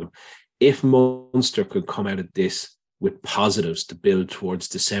uphill struggle. If Munster could come out of this with positives to build towards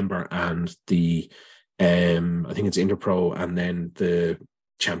December and the I think it's Interpro and then the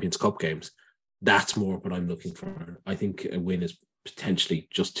Champions Cup games, that's more what I'm looking for. I think a win is potentially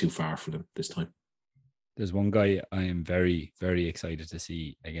just too far for them this time. There's one guy I am very, very excited to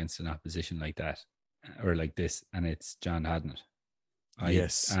see against an opposition like that, or like this, and it's John Hadnett. I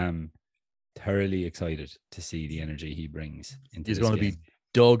am thoroughly excited to see the energy he brings into He's this going to game. be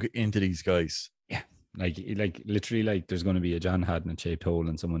dug into these guys. Yeah, like literally, like there's going to be a John Hadnett shaped hole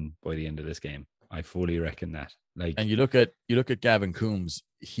in someone by the end of this game. I fully reckon that. Like, and you look at Gavin Coombs,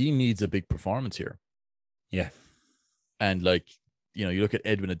 he needs a big performance here. Yeah. And like, you know, you look at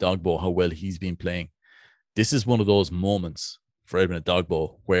Edwin Adogbo, how well he's been playing. This is one of those moments for Edwin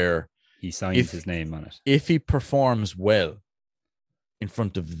Adogbo where he signs his name on it. If he performs well in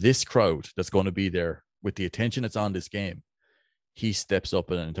front of this crowd that's going to be there with the attention that's on this game, he steps up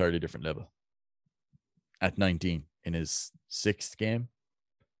at an entirely different level. At 19 in his 6th game,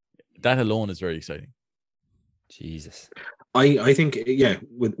 that alone is very exciting. Jesus. I think, yeah,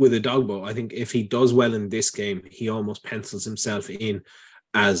 with Adogbo, I think if he does well in this game, he almost pencils himself in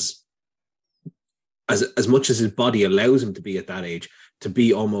as much as his body allows him to be at that age, to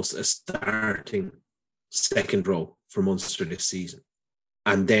be almost a starting second row for Munster this season.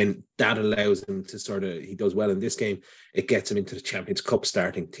 And then that allows him to sort of, he does well in this game, it gets him into the Champions Cup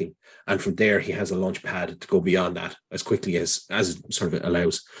starting team. And from there, he has a launch pad to go beyond that as quickly as sort of it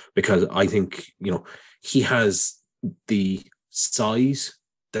allows. Because I think, you know, he has the size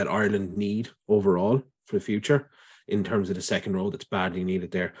that Ireland need overall for the future in terms of the second row that's badly needed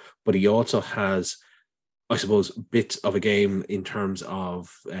there. But he also has, I suppose, bits of a game in terms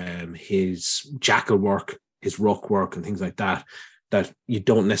of his jackal work, his ruck work and things like that you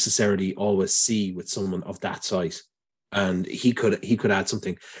don't necessarily always see with someone of that size. And he could add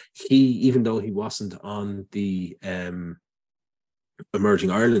something. Even though he wasn't on the Emerging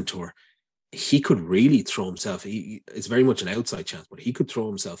Ireland tour, he could really throw himself. It's very much an outside chance, but he could throw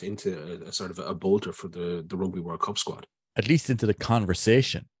himself into a sort of a bolter for the Rugby World Cup squad. At least into the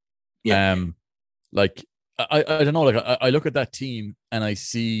conversation. Yeah. Like, I don't know, like I look at that team and I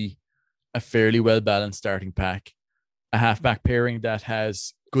see a fairly well-balanced starting pack, a halfback pairing that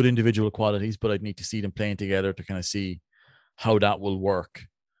has good individual qualities, but I'd need to see them playing together to kind of see how that will work.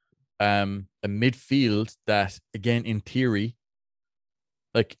 a midfield that, again, in theory,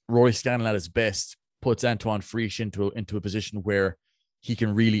 like Rory Scanlon at his best, puts Antoine Frisch into a position where he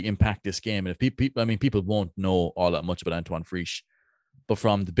can really impact this game. And if people won't know all that much about Antoine Frisch, but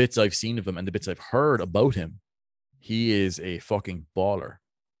from the bits I've seen of him and the bits I've heard about him, he is a fucking baller.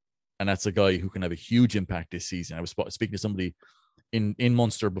 And that's a guy who can have a huge impact this season. I was speaking to somebody in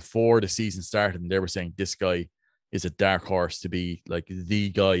Munster before the season started, and they were saying this guy is a dark horse to be like the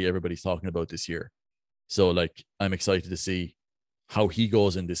guy everybody's talking about this year. So like, I'm excited to see how he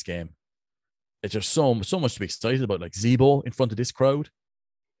goes in this game. It's just so much to be excited about. Like Zebo in front of this crowd,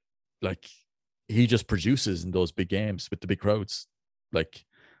 like he just produces in those big games with the big crowds. Like,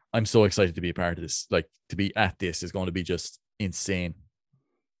 I'm so excited to be a part of this. Like, to be at this is going to be just insane.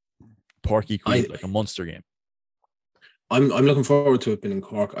 Parky Creek, like a Munster game. I'm looking forward to it being in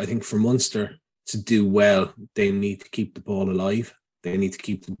Cork. I think for Munster to do well, they need to keep the ball alive. They need to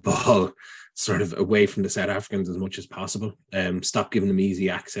keep the ball sort of away from the South Africans as much as possible. Stop giving them easy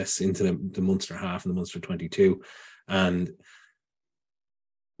access into the Munster half and the Munster 22, and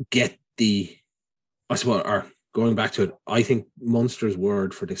get going back to it, I think Munster's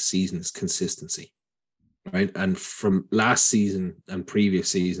word for this season is consistency, right? And from last season and previous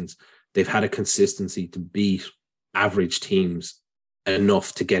seasons, they've had a consistency to beat average teams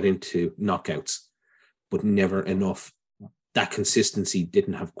enough to get into knockouts, but never enough. That consistency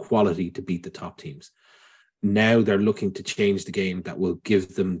didn't have quality to beat the top teams. Now they're looking to change the game that will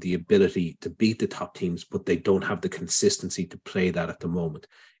give them the ability to beat the top teams, but they don't have the consistency to play that at the moment.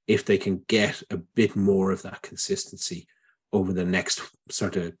 If they can get a bit more of that consistency over the next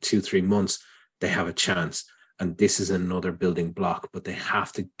sort of 2-3 months, they have a chance. And this is another building block, but they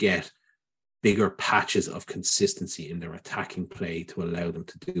have to get bigger patches of consistency in their attacking play to allow them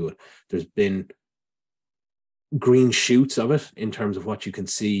to do it. There's been green shoots of it in terms of what you can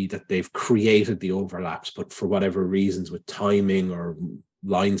see, that they've created the overlaps, but for whatever reasons, with timing or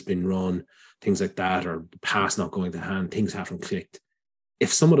lines being run, things like that, or the pass not going to hand, things haven't clicked.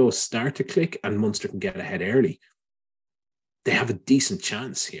 If some of those start to click and Munster can get ahead early, they have a decent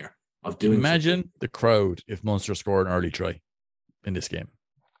chance here of doing. Imagine something. the crowd if Munster scored an early try in this game.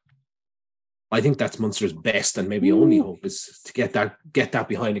 I think that's Munster's best and maybe only hope, is to get that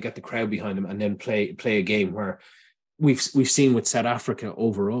behind it, get the crowd behind them, and then play a game where we've seen with South Africa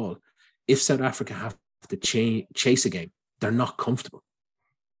overall, if South Africa have to chase a game, they're not comfortable.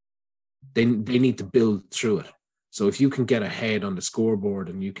 They need to build through it. So if you can get ahead on the scoreboard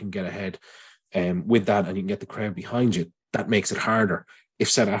and you can get ahead with that, and you can get the crowd behind you, that makes it harder. If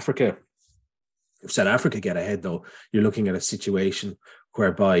South Africa get ahead, though, you're looking at a situation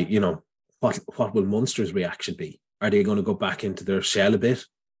whereby, you know, what will Munster's reaction be? Are they going to go back into their shell a bit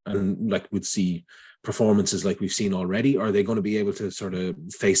and like we'd see performances like we've seen already? Or are they going to be able to sort of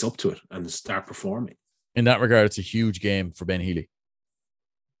face up to it and start performing? In that regard, it's a huge game for Ben Healy.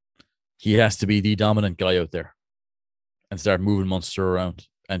 He has to be the dominant guy out there and start moving Munster around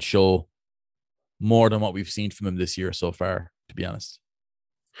and show more than what we've seen from him this year so far, to be honest.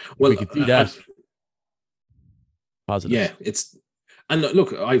 Well, we can see that. Positive. Yeah, and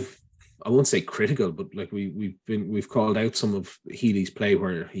look, I won't say critical, but like we've called out some of Healy's play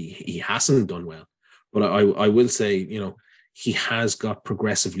where he hasn't done well. But I will say, you know, he has got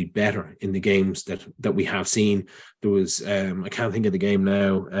progressively better in the games that we have seen. There was I can't think of the game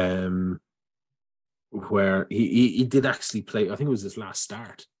now, where he did actually play. I think it was his last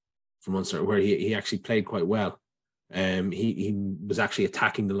start for Munster, where he actually played quite well. He was actually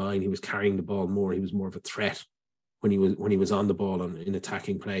attacking the line. He was carrying the ball more. He was more of a threat when he was on the ball in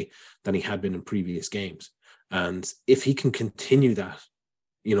attacking play than he had been in previous games. And if he can continue that,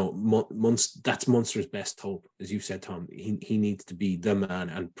 you know, that's Munster's best hope, as you said, Tom. He needs to be the man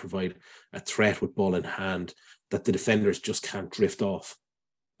and provide a threat with ball in hand that the defenders just can't drift off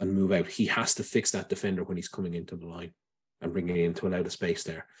and move out. He has to fix that defender when he's coming into the line and bringing it in to allow the space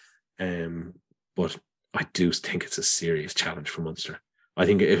there. But I do think it's a serious challenge for Munster. I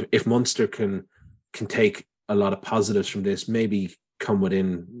think if Munster can take a lot of positives from this, maybe come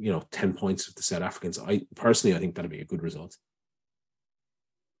within, you know, 10 points of the South Africans, I think that'd be a good result.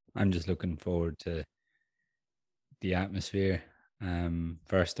 I'm just looking forward to the atmosphere.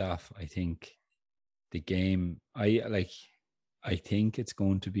 First off, I think the game, I think it's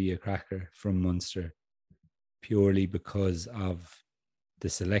going to be a cracker from Munster, purely because of the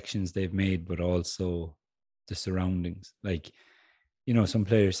selections they've made, but also the surroundings. Like, you know, some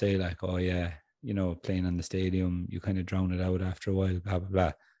players say like, oh yeah, you know, playing on the stadium, you kind of drown it out after a while, blah,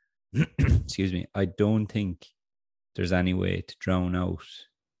 blah, blah. Excuse me. I don't think there's any way to drown out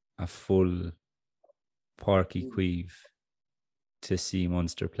a full Páirc Uí Chaoimh to see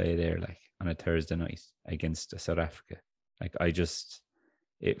Munster play there, like on a Thursday night against South Africa. Like I just,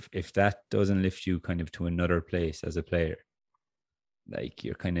 if that doesn't lift you kind of to another place as a player, like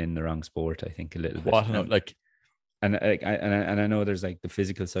you're kind of in the wrong sport, I think, a little bit. And I know there's like the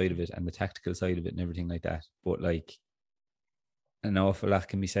physical side of it and the tactical side of it and everything like that, but like an awful lot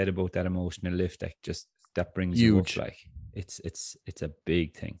can be said about that emotional lift that brings Huge. you up. Like it's a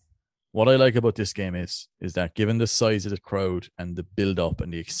big thing. What I like about this game is that given the size of the crowd and the build up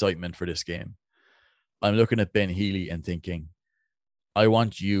and the excitement for this game, I'm looking at Ben Healy and thinking, I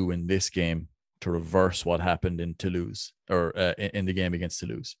want you in this game to reverse what happened in Toulouse or in the game against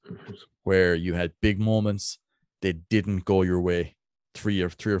Toulouse, where you had big moments. They didn't go your way. Three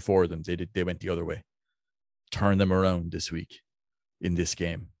or four of them, they went the other way. Turn them around this week in this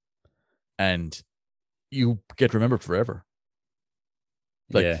game, and you get remembered forever.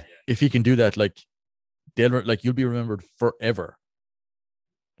 Like if he can do that, like you'll be remembered forever.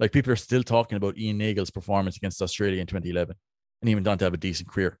 Like people are still talking about Ian Nagel's performance against Australia in 2011, and he went on to have a decent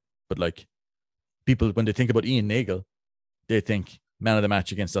career. But like people, when they think about Ian Nagel, they think man of the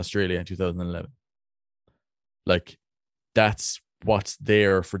match against Australia in 2011. Like that's what's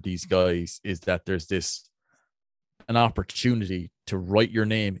there for these guys, is that there's an opportunity to write your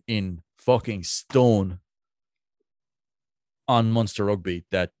name in fucking stone on Munster Rugby,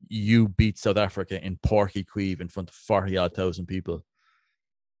 that you beat South Africa in Porky Queeve in front of 40,000 people.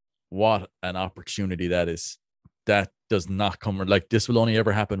 What an opportunity that is. That does not come, like this will only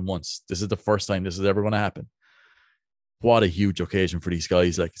ever happen once. This is the first time this is ever going to happen. What a huge occasion for these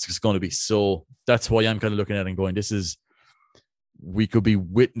guys. Like it's just going to be so, that's why I'm kind of looking at it and going, we could be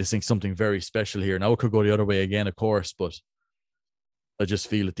witnessing something very special here. Now it could go the other way again, of course, but I just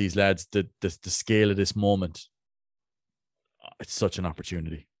feel that these lads, the scale of this moment, it's such an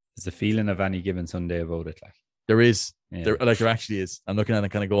opportunity. There's a feeling of any given Sunday about it. Like there is, there actually is. I'm looking at it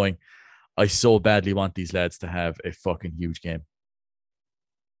kind of going, I so badly want these lads to have a fucking huge game.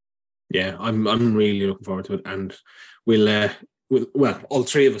 Yeah, I'm really looking forward to it, and we'll all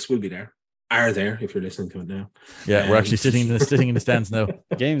three of us will be there. Are there if you're listening to it now? Yeah, we're actually sitting in the stands now.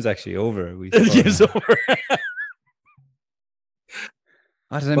 The game's actually over. The game's over.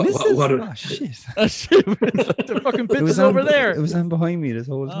 Oh, did I miss it? Oh, shit. The fucking pitch is over there. It was on behind me this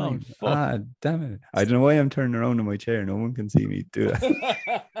whole time. Damn it. I don't know why I'm turning around in my chair. No one can see me do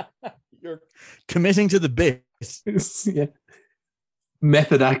that. You're committing to the bit. Yeah.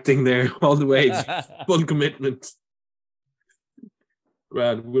 Method acting there all the way. Full commitment.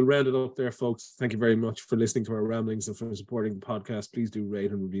 Right, we'll round it up there, folks. Thank you very much for listening to our ramblings and for supporting the podcast. Please do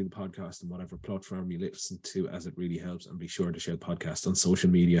rate and review the podcast on whatever platform you listen to, as it really helps. And be sure to share the podcast on social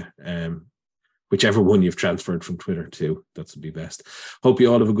media, whichever one you've transferred from Twitter to. That would be best. Hope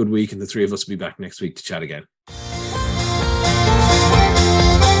you all have a good week, and the three of us will be back next week to chat again.